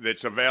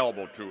that's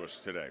available to us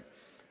today.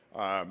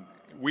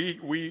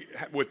 We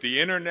with the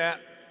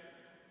internet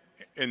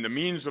and the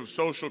means of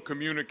social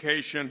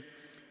communication,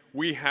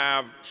 we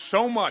have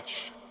so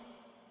much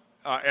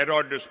at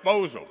our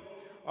disposal.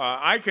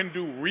 I can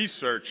do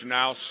research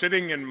now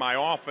sitting in my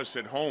office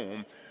at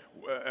home,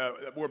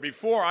 where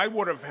before I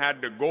would have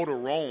had to go to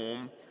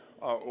Rome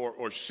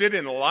or sit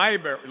in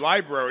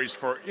libraries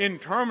for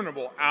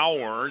interminable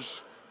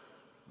hours,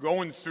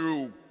 going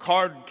through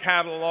card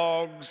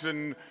catalogs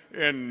and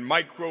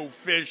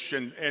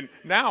microfiche, and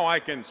now I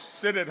can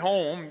sit at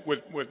home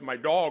with my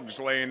dogs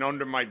laying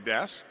under my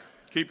desk,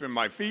 keeping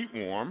my feet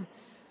warm,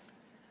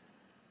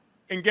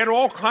 and get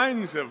all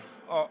kinds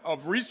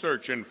of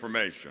research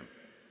information.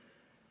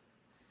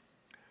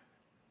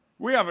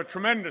 We have a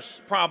tremendous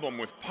problem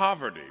with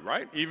poverty,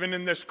 right? Even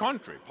in this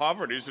country,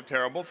 poverty is a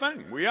terrible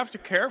thing. We have to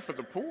care for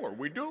the poor.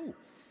 We do.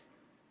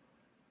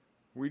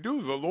 We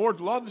do. The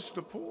Lord loves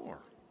the poor.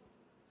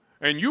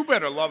 And you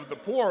better love the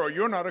poor or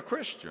you're not a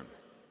Christian.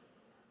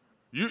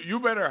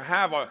 You better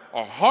have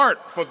a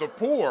heart for the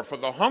poor, for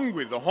the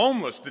hungry, the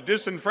homeless, the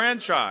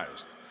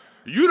disenfranchised.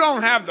 You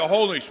don't have the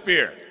Holy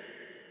Spirit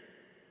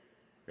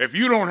if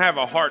you don't have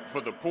a heart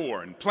for the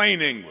poor, in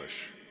plain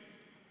English.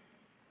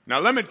 Now,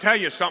 let me tell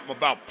you something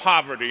about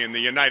poverty in the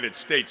United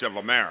States of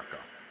America.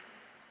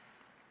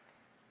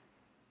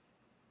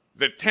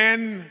 The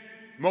 10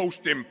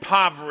 most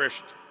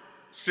impoverished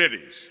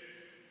cities.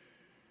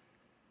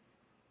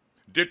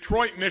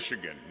 Detroit,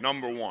 Michigan,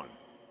 number 1.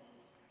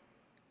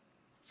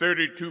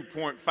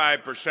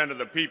 32.5% of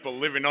the people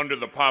living under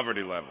the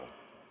poverty level.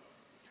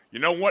 You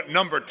know what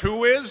number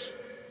 2 is?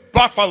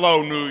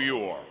 Buffalo, New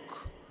York.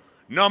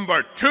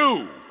 Number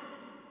 2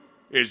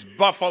 is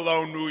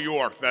Buffalo, New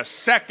York, the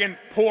second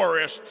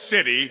poorest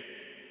city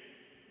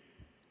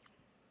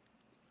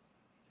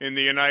in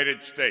the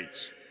United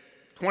States.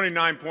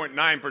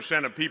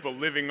 29.9% of people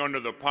living under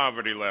the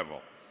poverty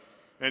level.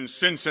 And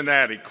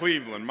Cincinnati,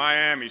 Cleveland,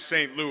 Miami,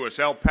 St. Louis,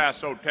 El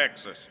Paso,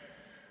 Texas,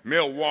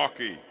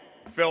 Milwaukee,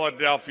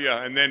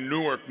 Philadelphia, and then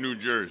Newark, New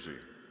Jersey.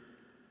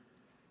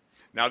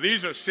 Now,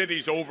 these are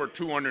cities over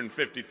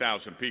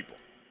 250,000 people.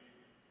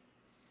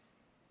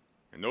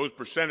 And those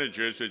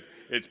percentages,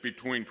 it's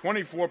between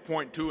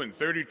 24.2 and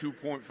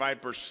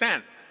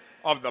 32.5%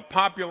 of the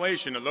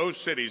population of those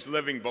cities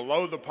living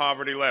below the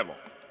poverty level.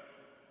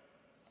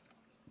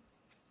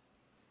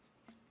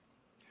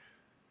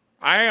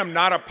 I am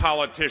not a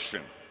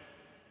politician,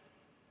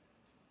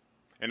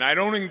 and I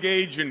don't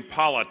engage in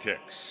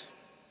politics.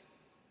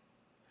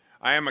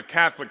 I am a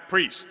Catholic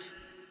priest,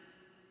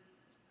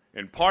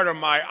 and part of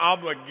my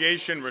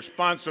obligation,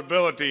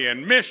 responsibility,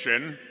 and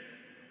mission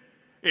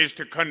is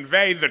to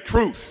convey the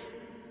truth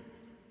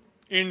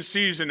in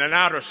season and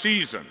out of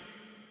season,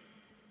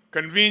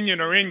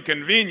 convenient or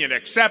inconvenient,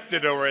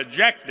 accepted or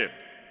rejected.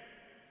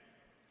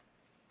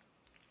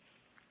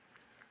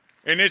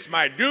 And it's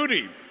my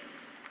duty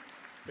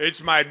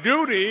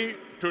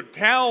to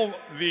tell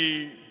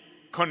the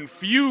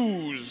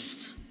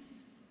confused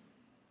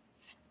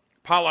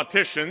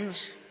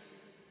politicians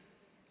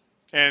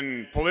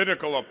and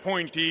political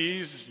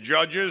appointees,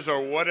 judges,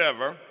 or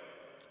whatever,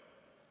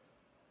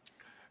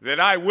 that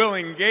I will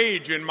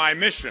engage in my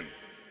mission.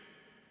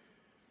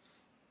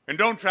 And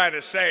don't try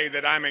to say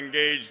that I'm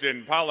engaged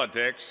in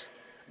politics.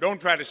 Don't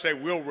try to say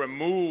we'll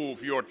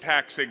remove your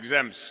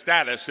tax-exempt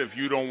status if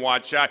you don't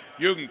watch out.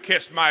 You can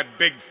kiss my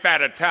big,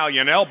 fat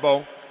Italian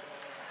elbow.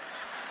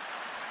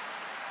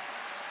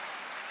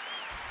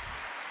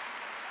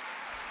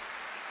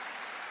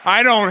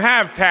 I don't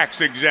have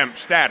tax-exempt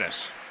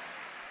status.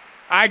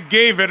 I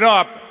gave it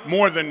up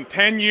more than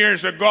 10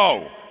 years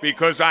ago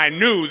because I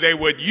knew they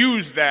would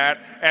use that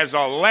as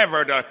a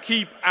lever to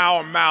keep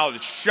our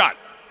mouths shut.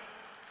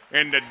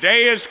 And the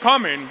day is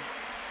coming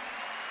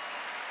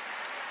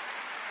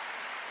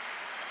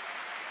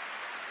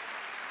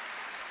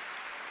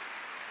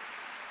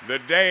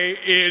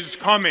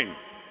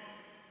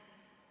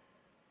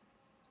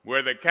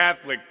where the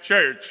Catholic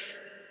Church,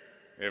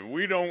 if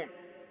we don't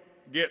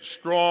get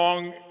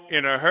strong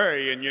in a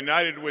hurry and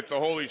united with the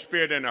Holy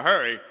Spirit in a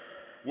hurry,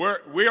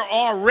 we're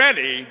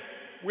already,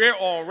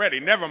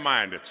 never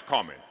mind it's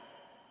coming.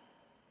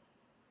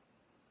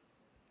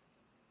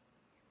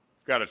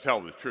 Got to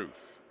tell the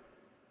truth.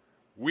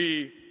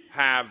 We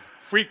have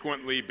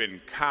frequently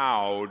been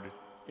cowed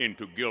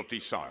into guilty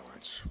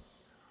silence.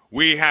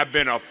 We have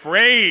been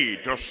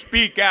afraid to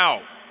speak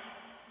out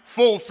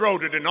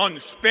full-throated and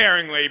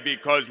unsparingly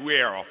because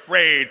we are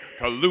afraid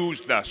to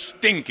lose the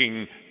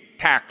stinking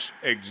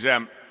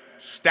tax-exempt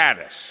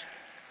status.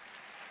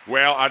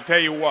 Well, I'll tell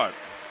you what,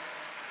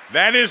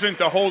 that isn't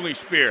the Holy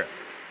Spirit.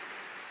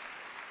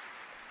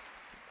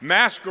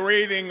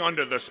 Masquerading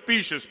under the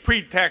specious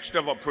pretext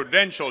of a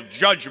prudential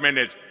judgment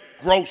is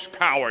gross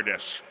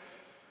cowardice.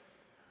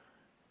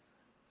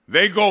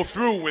 They go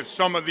through with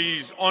some of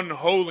these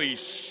unholy,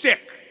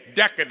 sick,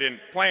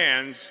 decadent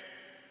plans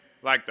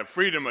like the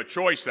Freedom of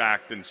Choice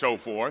Act and so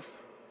forth.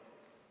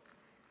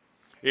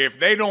 If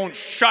they don't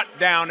shut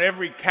down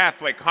every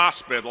Catholic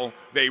hospital,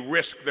 they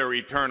risk their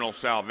eternal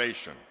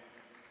salvation.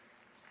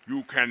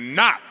 You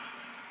cannot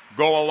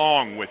go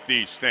along with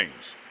these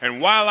things.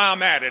 And while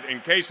I'm at it, in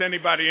case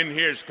anybody in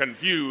here is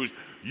confused,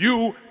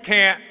 you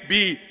can't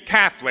be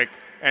Catholic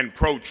and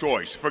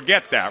pro-choice.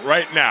 Forget that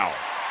right now.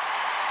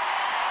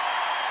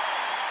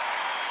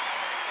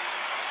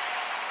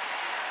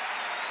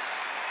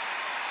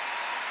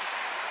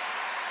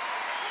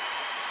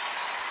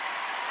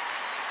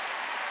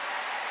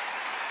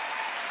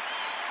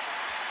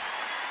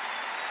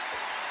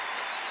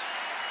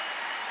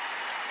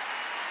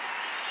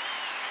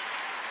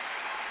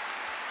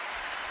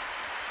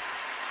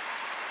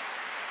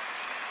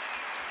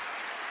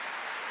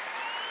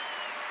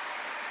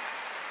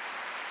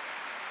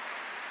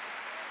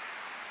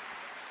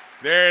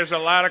 There's a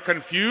lot of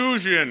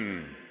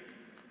confusion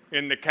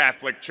in the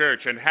Catholic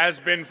Church and has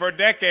been for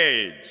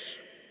decades.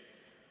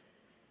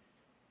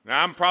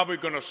 Now, I'm probably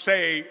going to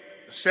say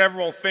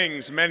several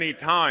things many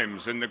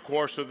times in the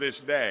course of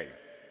this day.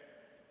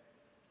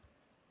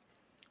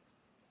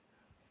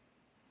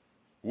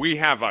 We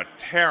have a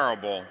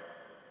terrible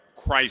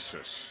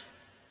crisis.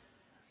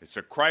 It's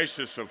a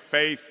crisis of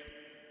faith.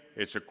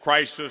 It's a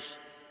crisis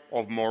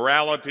of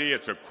morality.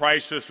 It's a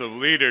crisis of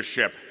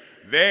leadership.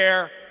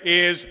 There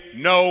is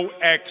no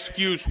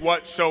excuse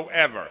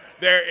whatsoever.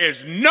 There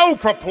is no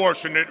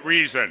proportionate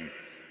reason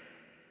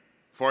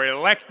for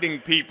electing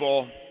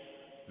people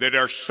that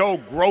are so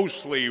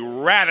grossly,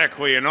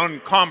 radically, and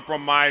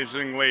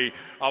uncompromisingly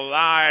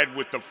allied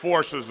with the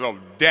forces of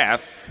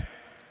death.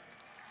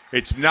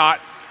 It's not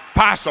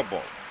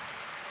possible.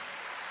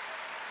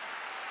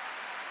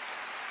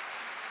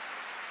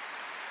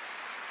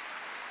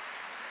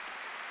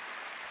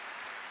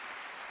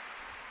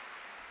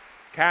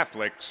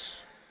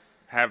 Catholics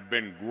have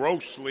been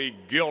grossly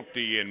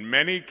guilty in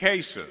many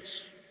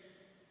cases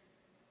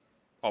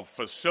of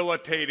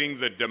facilitating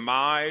the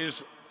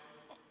demise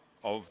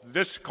of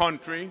this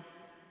country,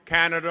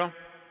 Canada,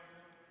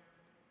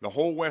 the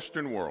whole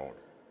Western world.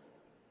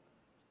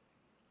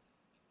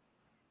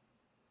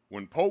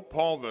 When Pope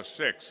Paul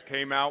VI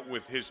came out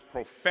with his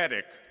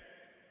prophetic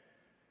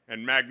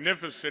and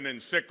magnificent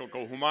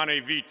encyclical Humanae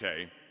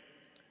Vitae,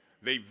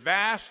 the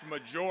vast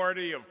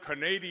majority of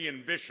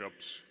Canadian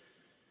bishops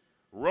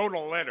wrote a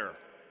letter,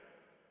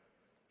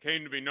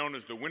 came to be known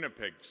as the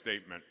Winnipeg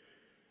Statement,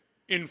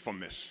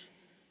 infamous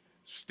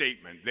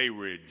statement. They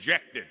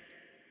rejected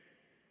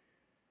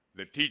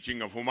the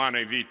teaching of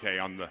Humanae Vitae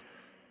on the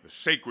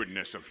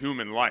sacredness of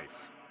human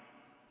life.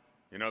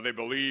 You know, they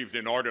believed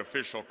in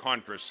artificial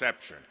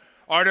contraception.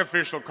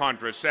 Artificial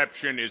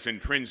contraception is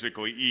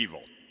intrinsically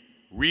evil.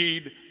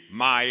 Read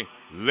my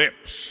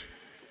lips.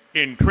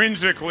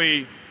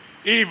 Intrinsically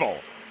evil.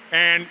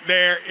 And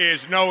there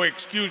is no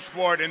excuse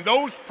for it. And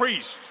those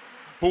priests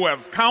who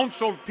have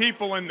counseled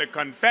people in the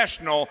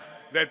confessional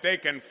that they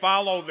can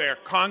follow their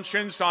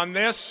conscience on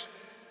this,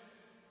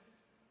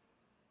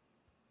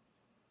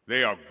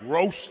 they are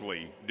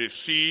grossly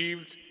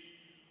deceived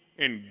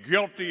and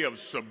guilty of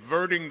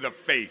subverting the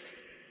faith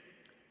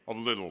of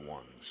little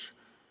ones.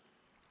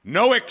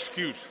 No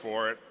excuse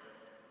for it,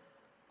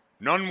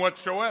 none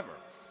whatsoever.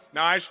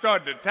 Now, I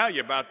started to tell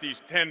you about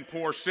these 10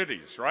 poor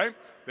cities, right?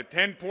 The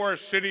 10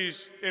 poorest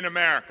cities in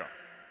America.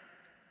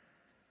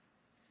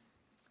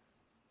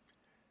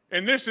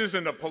 And this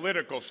isn't a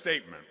political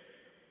statement.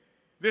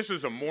 This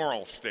is a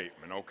moral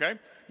statement, okay?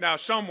 Now,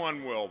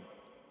 someone will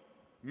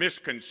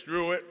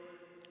misconstrue it,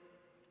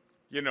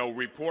 you know,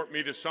 report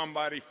me to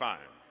somebody, fine,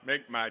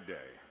 make my day.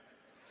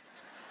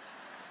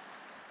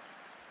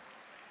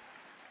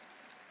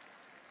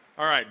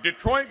 All right,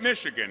 Detroit,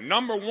 Michigan,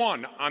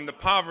 #1 on the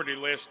poverty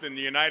list in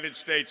the United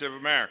States of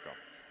America.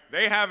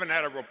 They haven't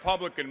had a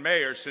Republican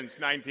mayor since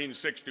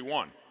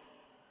 1961.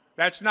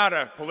 That's not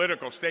a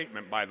political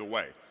statement, by the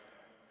way.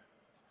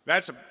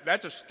 That's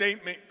a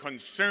statement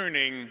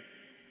concerning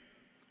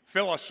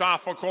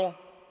philosophical,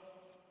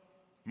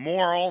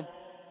 moral,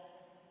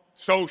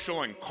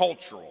 social, and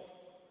cultural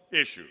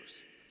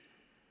issues.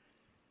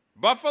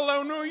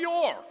 Buffalo, New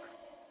York.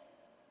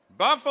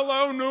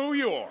 Buffalo, New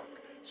York.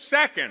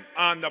 Second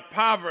on the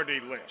poverty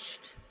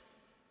list.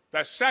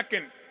 The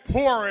second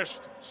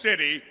poorest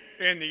city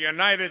in the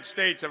United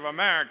States of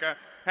America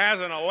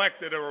hasn't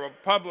elected a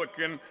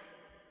Republican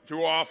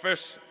to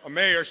office, a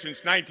mayor,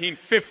 since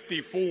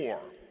 1954,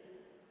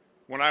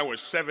 when I was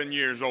 7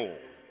 years old.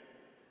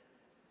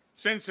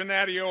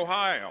 Cincinnati,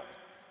 Ohio,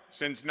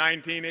 since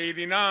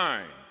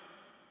 1989.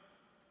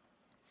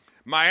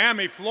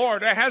 Miami,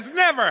 Florida has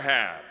never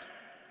had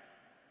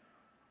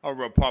a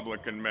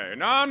Republican mayor.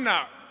 Now, I'm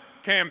not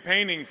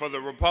campaigning for the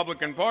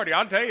Republican Party.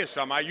 I'll tell you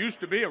something. I used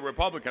to be a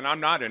Republican. I'm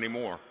not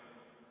anymore.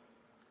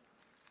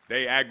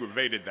 They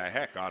aggravated the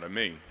heck out of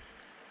me.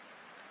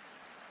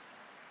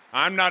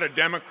 I'm not a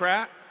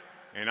Democrat,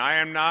 and I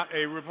am not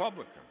a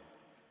Republican.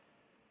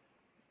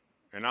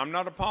 And I'm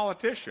not a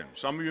politician.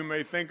 Some of you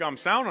may think I'm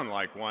sounding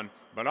like one,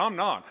 but I'm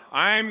not.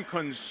 I'm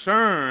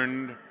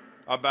concerned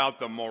about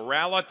the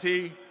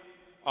morality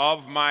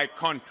of my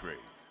country.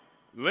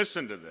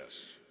 Listen to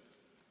this.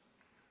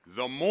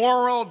 The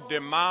moral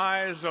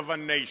demise of a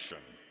nation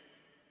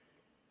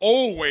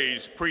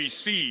always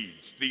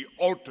precedes the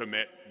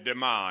ultimate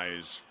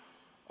demise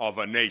of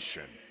a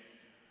nation.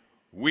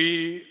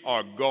 We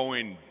are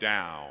going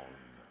down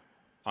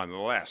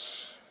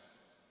unless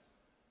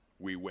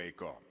we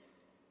wake up.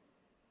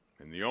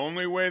 And the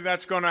only way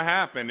that's going to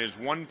happen is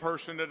one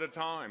person at a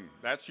time.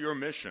 That's your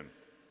mission.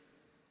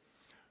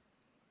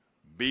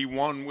 Be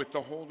one with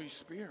the Holy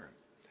Spirit.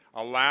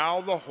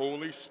 Allow the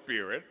Holy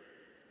Spirit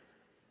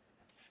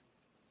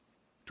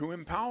to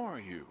empower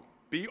you.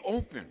 Be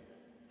open.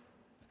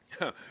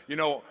 You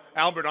know,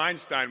 Albert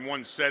Einstein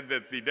once said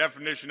that the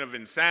definition of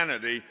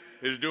insanity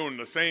is doing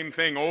the same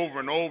thing over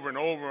and over and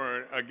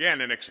over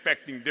again and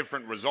expecting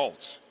different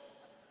results.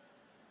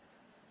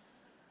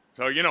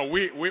 So,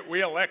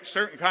 we elect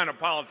certain kind of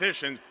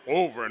politicians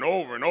over and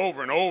over and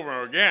over and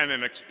over again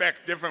and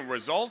expect different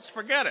results.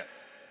 Forget it.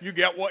 You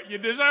get what you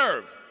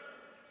deserve.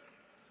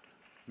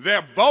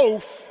 They're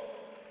both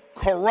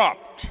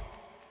corrupt.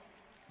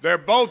 They're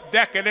both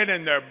decadent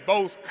and they're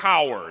both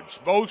cowards,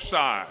 both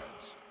sides.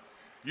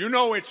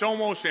 It's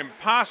almost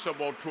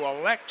impossible to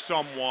elect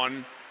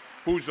someone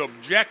who's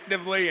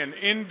objectively and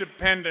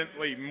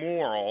independently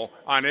moral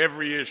on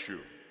every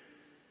issue.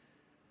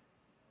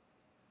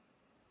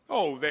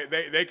 Oh,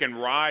 they can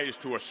rise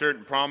to a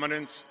certain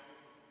prominence,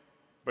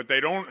 but they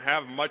don't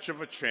have much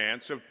of a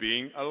chance of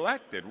being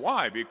elected.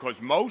 Why?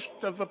 Because most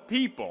of the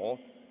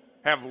people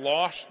have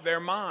lost their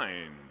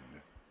mind.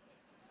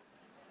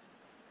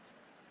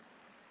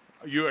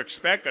 You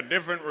expect a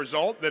different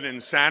result than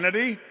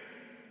insanity?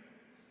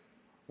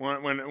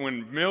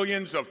 When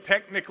millions of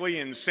technically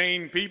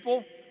insane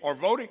people are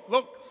voting?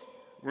 Look,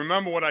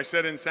 remember what I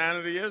said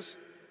insanity is?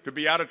 To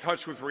be out of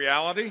touch with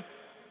reality?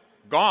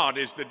 God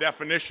is the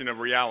definition of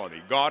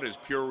reality. God is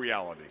pure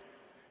reality.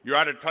 You're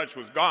out of touch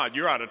with God,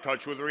 you're out of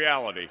touch with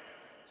reality.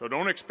 So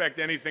don't expect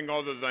anything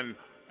other than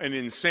an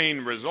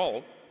insane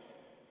result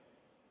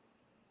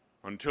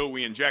until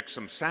we inject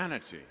some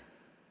sanity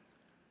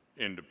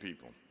into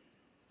people.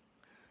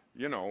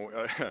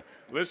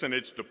 Listen,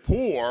 it's the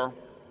poor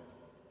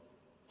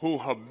who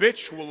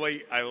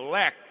habitually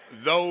elect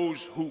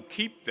those who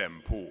keep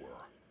them poor.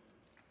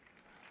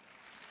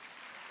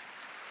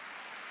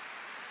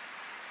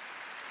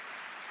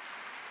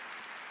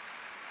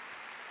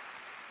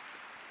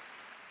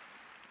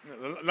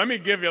 Let me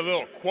give you a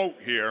little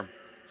quote here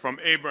from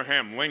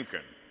Abraham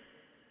Lincoln.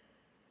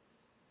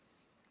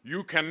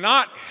 You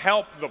cannot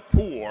help the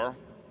poor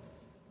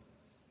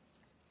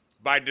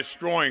by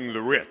destroying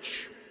the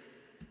rich.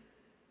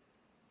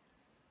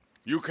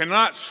 You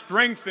cannot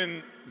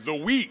strengthen the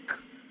weak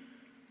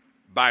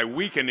by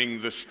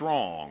weakening the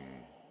strong.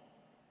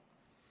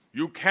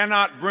 You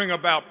cannot bring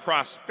about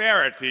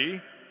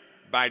prosperity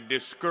by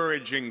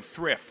discouraging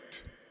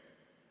thrift.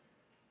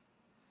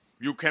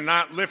 You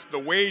cannot lift the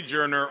wage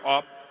earner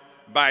up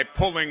by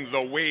pulling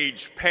the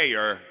wage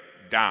payer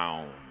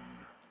down.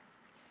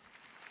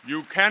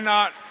 You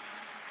cannot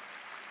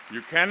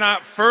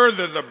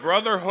further the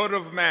brotherhood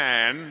of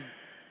man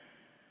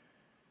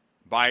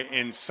by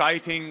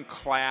inciting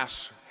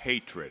class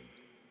hatred.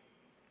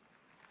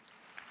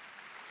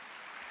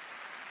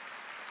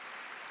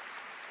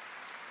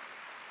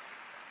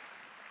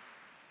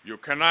 You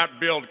cannot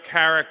build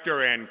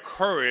character and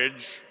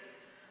courage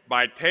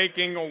by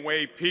taking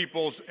away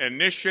people's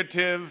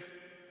initiative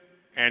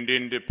and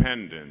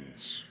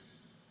independence.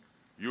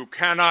 You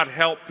cannot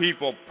help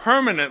people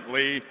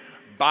permanently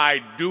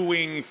by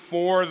doing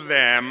for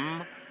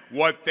them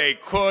what they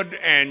could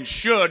and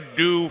should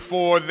do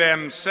for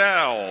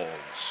themselves.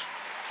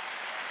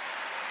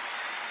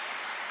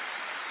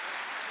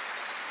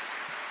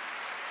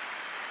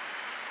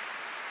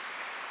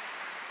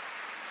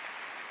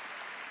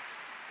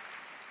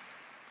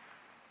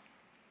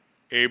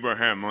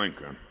 Abraham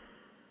Lincoln.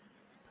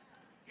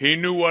 He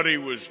knew what he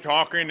was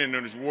talking, and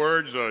his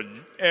words are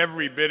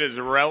every bit as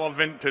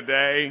relevant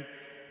today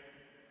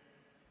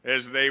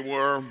as they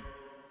were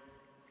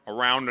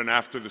around and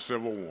after the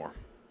Civil War.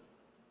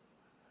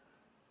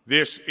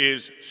 This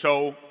is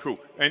so true.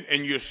 And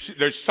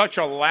there's such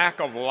a lack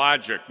of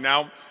logic.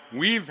 Now,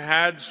 we've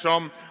had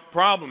some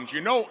problems.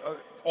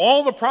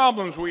 All the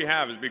problems we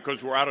have is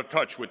because we're out of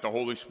touch with the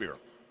Holy Spirit,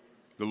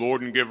 the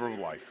Lord and giver of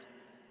life.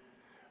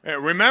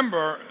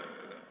 Remember,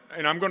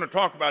 and I'm going to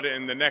talk about it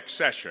in the next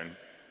session,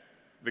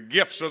 the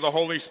gifts of the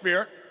Holy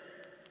Spirit: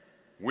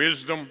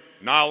 wisdom,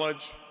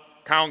 knowledge,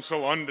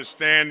 counsel,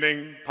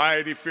 understanding,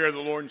 piety, fear of the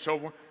Lord, and so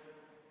forth.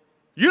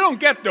 You don't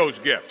get those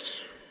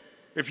gifts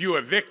if you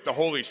evict the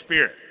Holy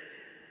Spirit.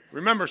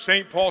 Remember,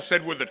 St. Paul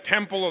said we're the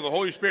temple of the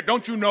Holy Spirit.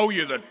 Don't you know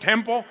you're the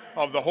temple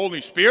of the Holy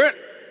Spirit?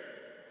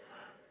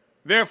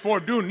 Therefore,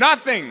 do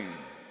nothing,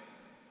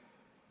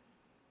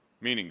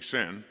 meaning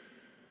sin,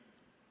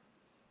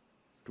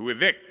 to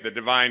evict the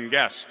divine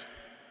guest.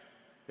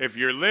 If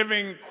you're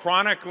living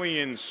chronically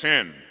in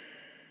sin,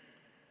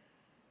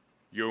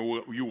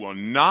 you will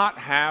not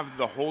have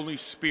the Holy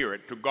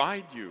Spirit to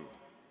guide you.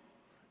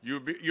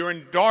 You're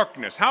in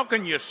darkness. How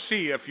can you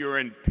see if you're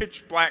in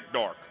pitch black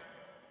dark?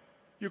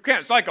 You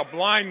can't. It's like a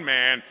blind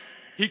man.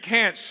 He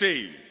can't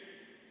see.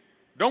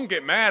 Don't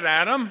get mad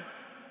at him.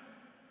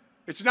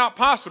 It's not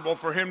possible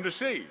for him to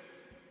see.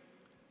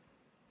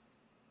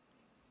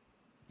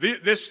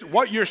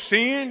 What you're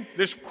seeing,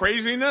 this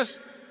craziness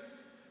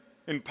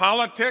in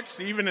politics,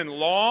 even in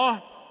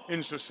law,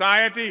 in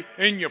society,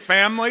 in your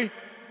family,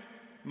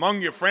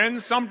 among your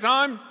friends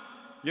sometime,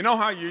 you know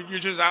how you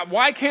just,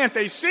 why can't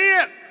they see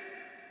it?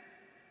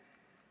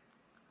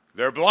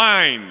 They're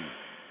blind.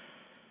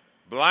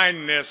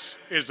 Blindness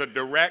is a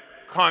direct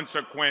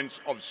consequence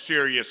of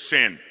serious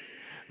sin.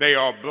 They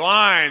are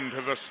blind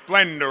to the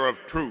splendor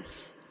of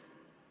truth.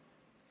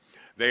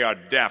 They are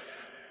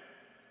deaf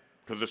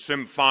to the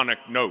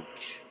symphonic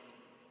notes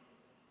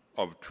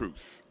of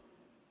truth.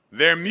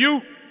 They're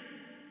mute.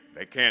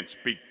 They can't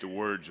speak the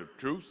words of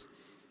truth.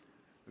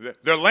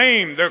 They're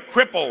lame, they're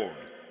crippled.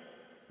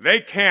 They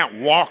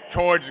can't walk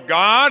towards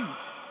God.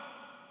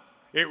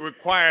 It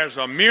requires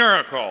a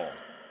miracle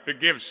to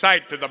give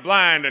sight to the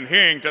blind and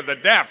hearing to the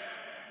deaf,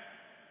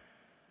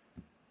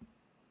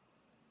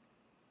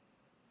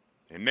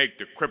 and make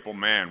the crippled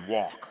man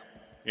walk.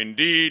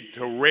 Indeed,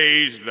 to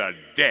raise the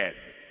dead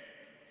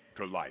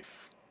to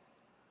life.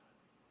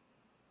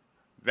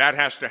 That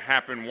has to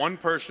happen one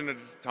person at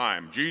a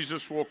time.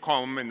 Jesus will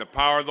come in the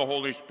power of the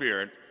Holy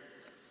Spirit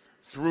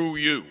through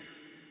you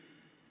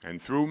and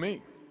through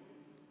me.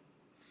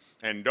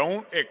 And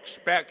don't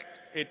expect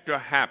it to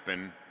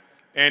happen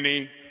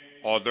any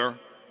other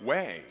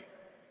way.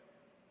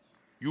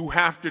 You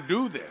have to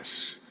do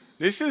this.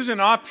 This isn't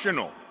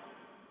optional.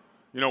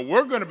 You know,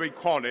 we're going to be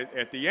called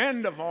at the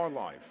end of our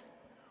life.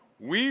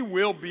 We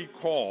will be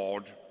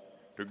called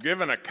to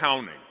give an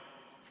accounting.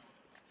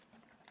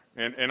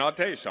 And I'll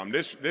tell you something,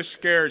 this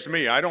scares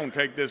me. I don't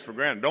take this for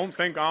granted. Don't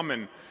think I'm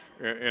in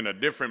a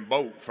different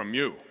boat from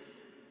you.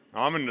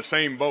 I'm in the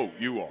same boat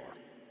you are.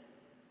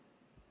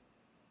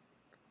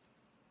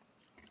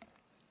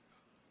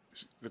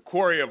 The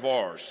Quarry of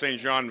Ars, St.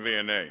 Jean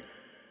Vianney,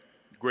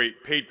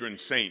 great patron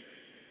saint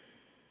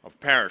of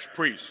parish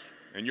priests,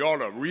 and you ought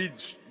to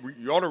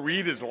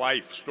read his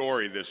life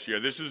story this year.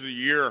 This is a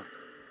year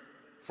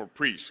for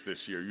priests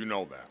this year. You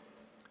know that.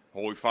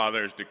 Holy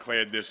Father has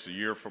declared this a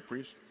year for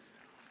priests.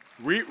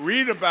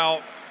 Read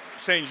about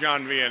St.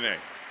 Jean Vianney,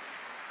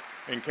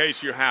 in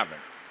case you haven't.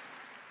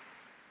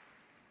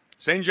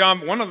 St.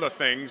 John, one of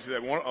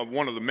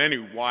the many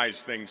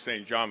wise things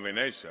St. John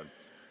Vianney said,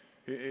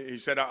 he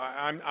said,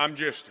 I'm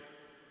just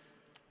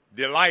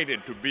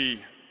delighted to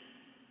be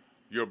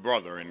your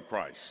brother in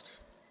Christ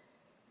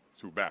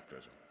through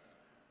baptism.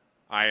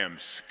 I am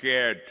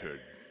scared to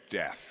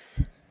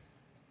death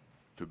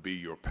to be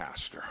your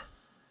pastor.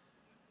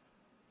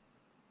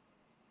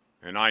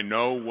 And I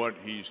know what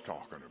he's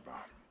talking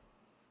about.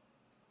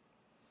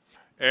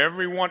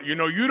 Everyone, you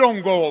know, you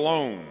don't go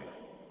alone,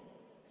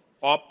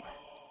 up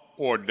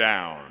or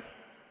down.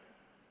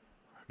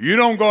 You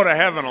don't go to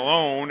heaven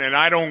alone, and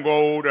I don't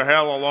go to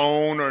hell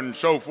alone, and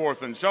so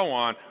forth and so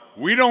on.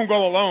 We don't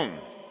go alone.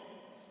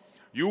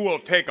 You will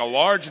take a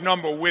large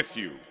number with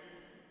you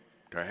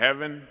to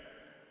heaven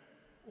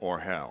or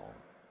hell.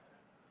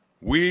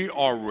 We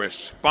are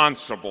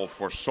responsible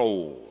for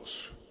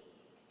souls,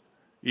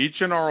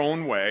 each in our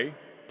own way,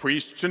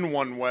 priests in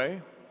one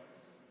way,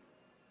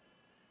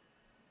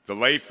 the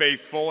lay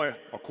faithful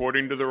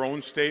according to their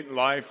own state in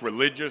life,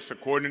 religious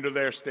according to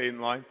their state in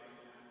life,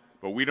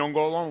 but we don't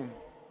go alone.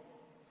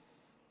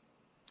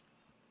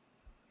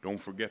 Don't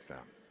forget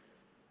that.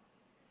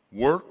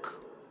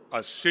 Work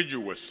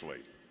assiduously.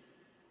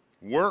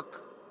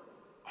 Work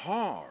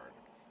hard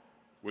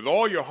with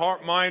all your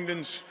heart, mind,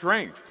 and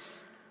strength.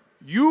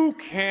 You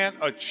can't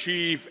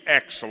achieve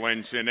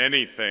excellence in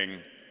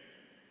anything.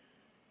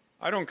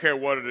 I don't care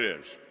what it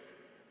is.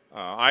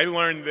 I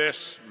learned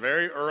this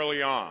very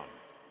early on.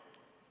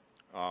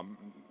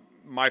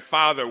 My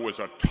father was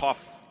a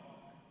tough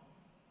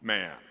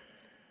man,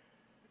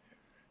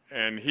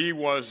 and he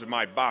was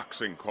my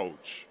boxing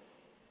coach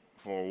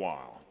for a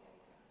while.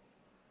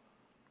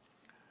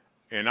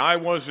 And I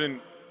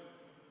wasn't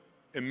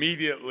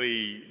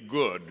immediately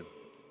good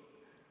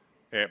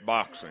at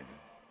boxing.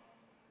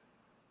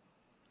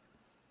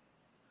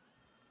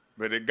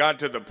 But it got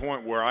to the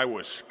point where I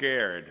was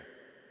scared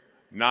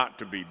not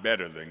to be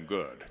better than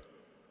good.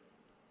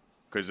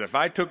 Because if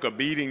I took a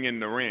beating in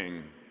the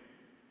ring,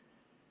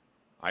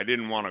 I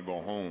didn't want to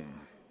go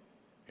home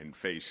and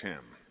face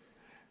him.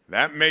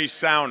 That may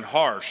sound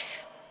harsh,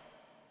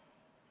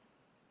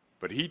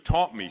 but he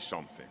taught me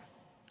something.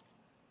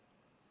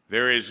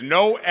 There is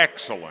no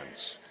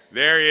excellence,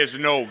 there is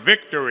no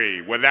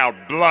victory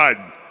without blood,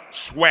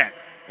 sweat,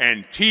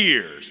 and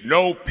tears.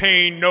 No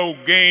pain, no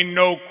gain,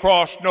 no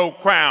cross, no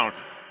crown.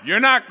 You're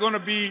not going to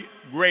be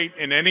great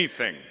in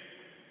anything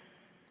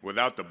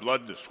without the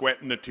blood, the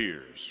sweat, and the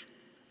tears.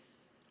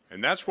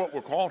 And that's what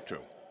we're called to,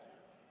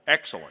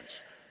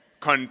 excellence.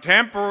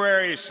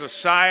 Contemporary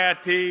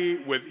society,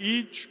 with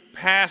each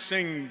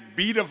passing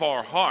beat of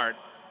our heart,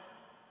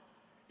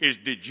 is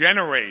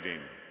degenerating.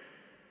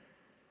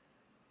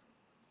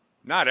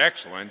 Not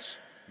excellence,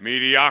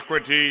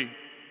 mediocrity,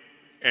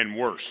 and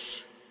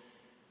worse.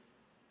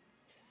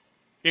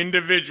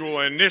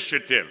 Individual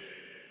initiative,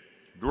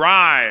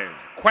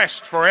 drive,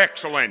 quest for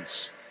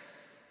excellence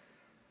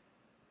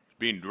is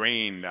being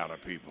drained out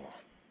of people.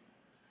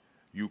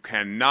 You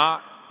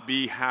cannot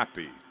be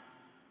happy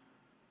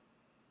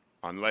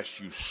unless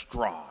you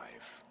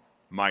strive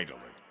mightily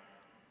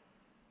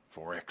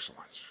for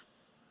excellence.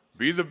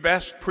 Be the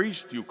best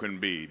priest you can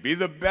be. Be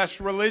the best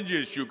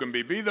religious you can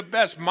be. Be the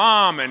best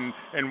mom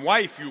and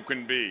wife you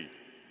can be.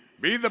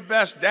 Be the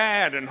best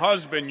dad and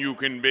husband you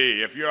can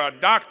be. If you're a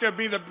doctor,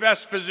 be the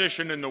best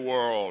physician in the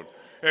world.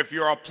 If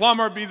you're a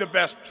plumber, be the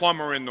best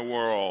plumber in the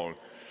world.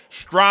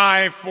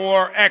 Strive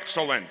for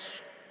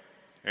excellence,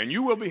 and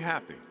you will be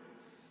happy.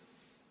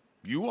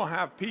 You will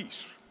have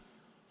peace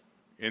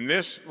in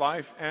this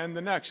life and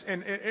the next.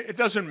 And it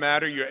doesn't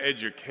matter your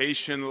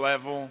education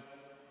level.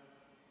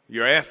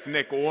 your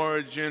ethnic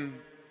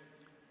origin,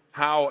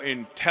 how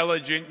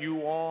intelligent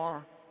you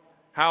are,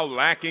 how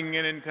lacking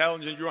in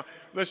intelligence you are.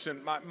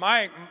 Listen,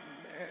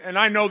 and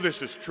I know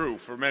this is true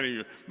for many of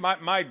you,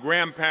 my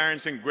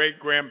grandparents and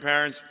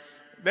great-grandparents,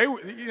 they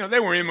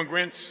were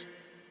immigrants.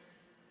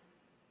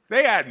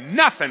 They had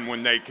nothing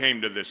when they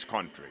came to this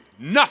country,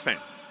 nothing.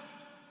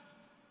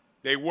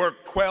 They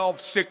worked 12,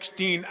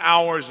 16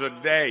 hours a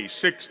day,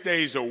 6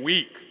 days a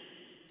week,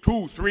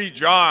 2, 3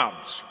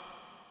 jobs,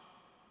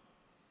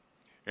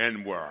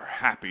 and were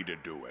happy to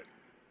do it.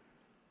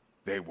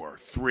 They were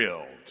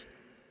thrilled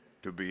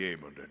to be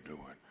able to do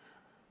it.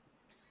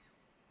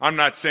 I'm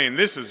not saying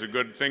this is a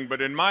good thing,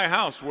 but in my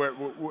house, where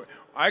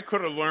I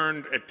could have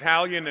learned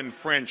Italian and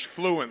French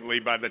fluently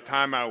by the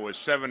time I was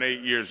 7,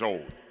 8 years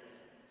old.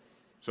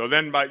 So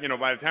then, by the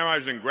time I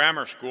was in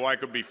grammar school, I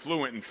could be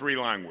fluent in 3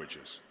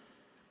 languages.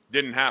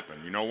 Didn't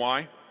happen. You know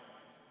why?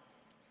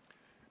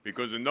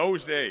 Because in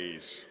those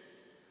days,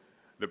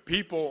 the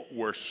people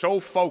were so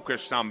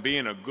focused on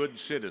being a good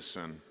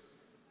citizen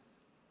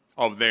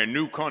of their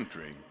new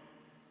country,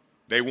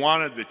 they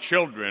wanted the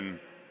children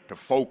to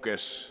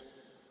focus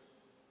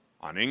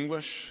on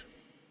English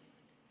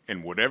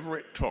and whatever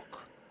it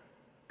took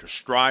to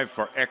strive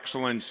for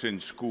excellence in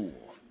school.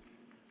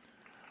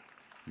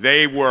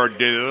 They were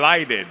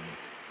delighted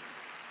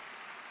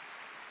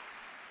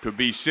to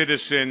be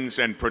citizens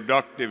and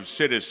productive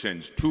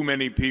citizens. Too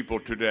many people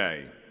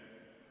today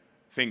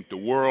think the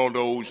world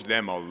owes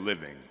them a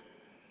living.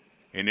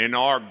 And in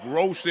our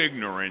gross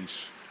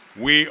ignorance,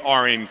 we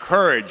are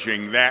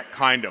encouraging that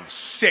kind of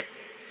sick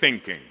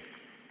thinking.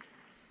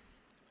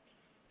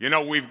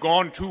 We've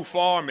gone too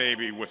far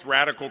maybe with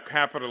radical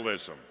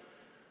capitalism.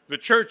 The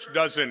church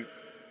doesn't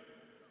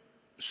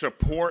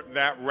support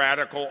that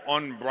radical,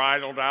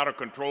 unbridled,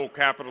 out-of-control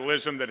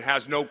capitalism that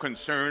has no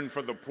concern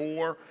for the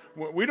poor.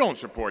 We don't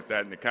support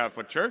that in the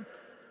Catholic Church.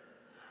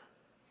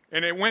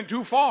 And it went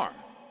too far.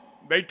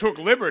 They took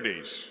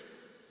liberties.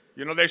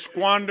 They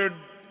squandered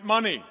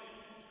money.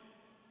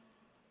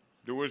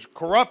 There was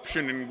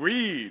corruption and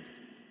greed.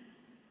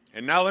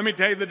 And now let me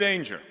tell you the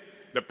danger.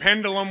 The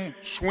pendulum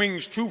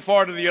swings too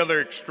far to the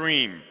other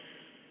extreme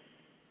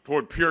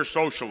toward pure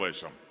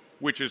socialism,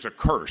 which is a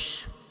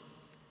curse.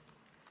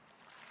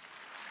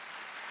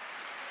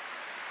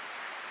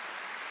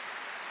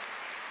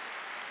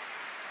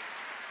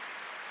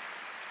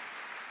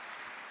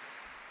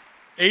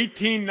 In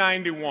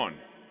 1891,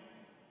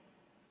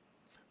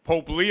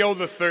 Pope Leo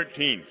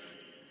XIII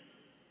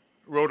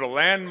wrote a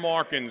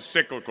landmark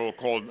encyclical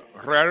called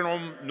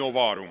Rerum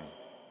Novarum.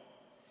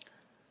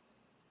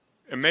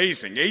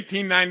 Amazing,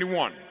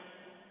 1891.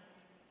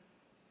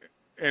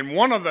 And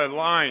one of the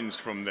lines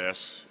from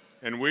this,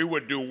 and we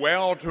would do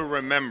well to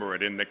remember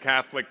it in the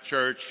Catholic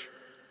Church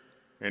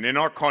and in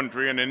our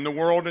country and in the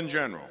world in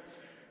general.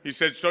 He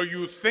said, "So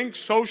you think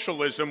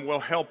socialism will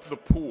help the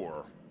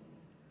poor?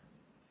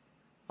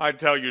 I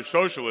tell you,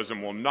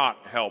 socialism will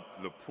not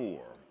help the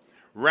poor.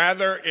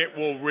 Rather, it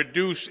will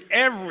reduce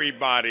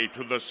everybody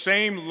to the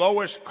same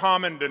lowest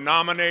common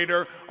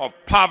denominator of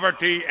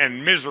poverty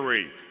and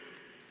misery,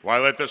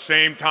 while at the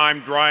same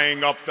time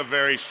drying up the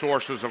very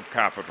sources of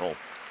capital."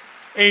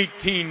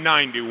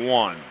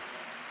 1891.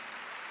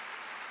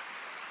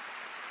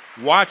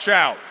 Watch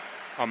out,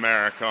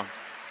 America.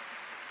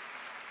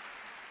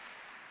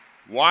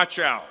 Watch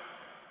out.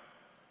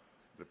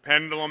 The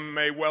pendulum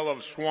may well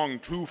have swung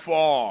too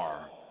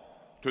far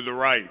to the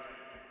right,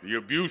 the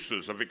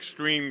abuses of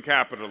extreme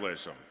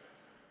capitalism.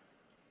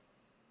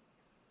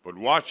 But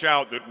watch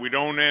out that we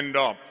don't end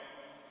up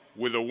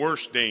with a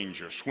worse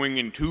danger,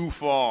 swinging too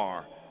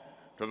far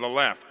to the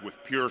left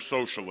with pure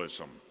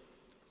socialism.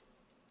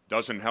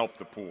 Doesn't help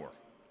the poor.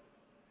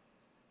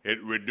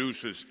 It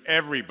reduces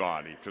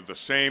everybody to the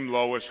same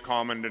lowest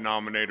common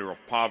denominator of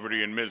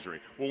poverty and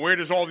misery. Well, where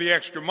does all the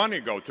extra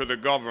money go? To the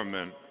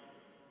government,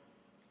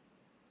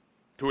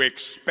 to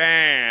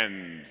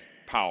expand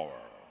power,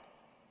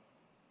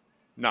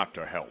 not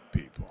to help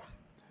people.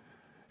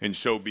 And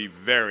so be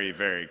very,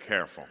 very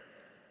careful.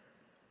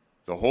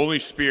 The Holy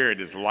Spirit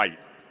is light.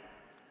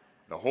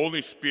 The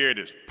Holy Spirit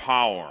is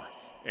power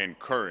and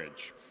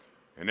courage.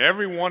 And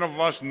every one of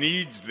us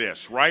needs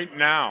this right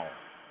now.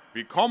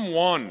 Become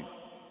one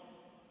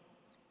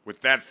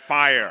with that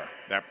fire,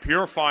 that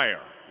pure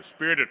fire, the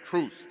Spirit of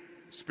truth,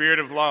 the Spirit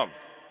of love,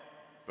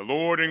 the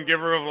Lord and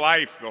giver of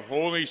life, the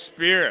Holy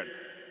Spirit.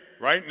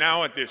 Right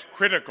now at this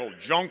critical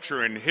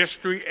juncture in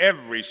history,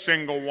 every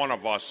single one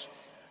of us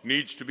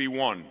needs to be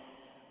one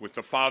with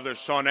the Father,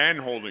 Son, and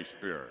Holy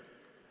Spirit.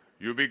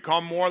 You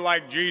become more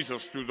like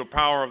Jesus through the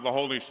power of the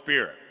Holy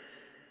Spirit.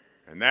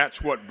 And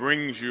that's what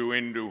brings you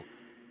into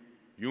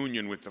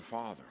union with the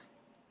Father.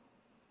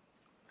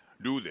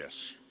 Do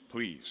this,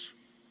 please.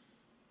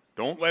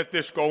 Don't let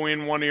this go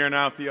in one ear and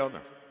out the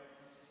other.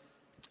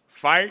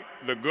 Fight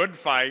the good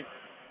fight.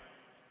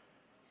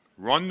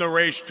 Run the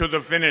race to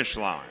the finish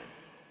line.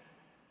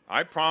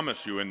 I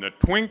promise you, in the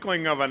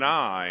twinkling of an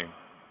eye,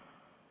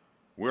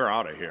 we're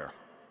out of here.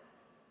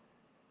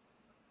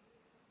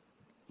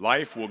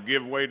 Life will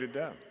give way to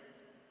death.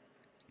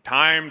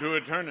 Time to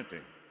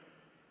eternity.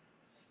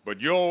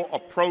 But you'll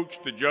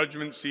approach the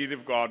judgment seat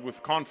of God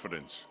with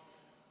confidence,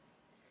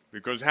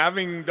 because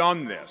having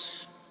done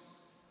this,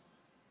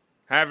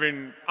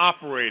 having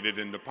operated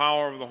in the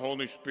power of the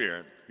Holy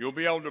Spirit, you'll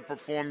be able to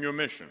perform your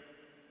mission.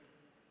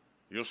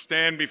 You'll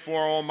stand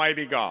before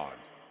Almighty God.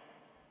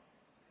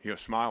 He'll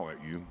smile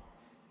at you,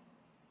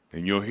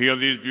 and you'll hear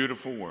these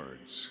beautiful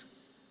words,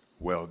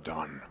 "Well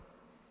done.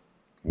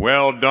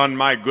 Well done,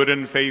 my good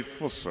and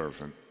faithful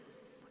servant.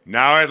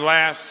 Now at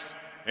last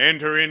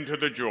enter into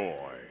the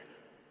joy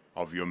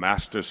of your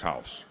master's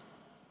house."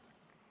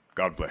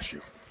 God bless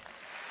you.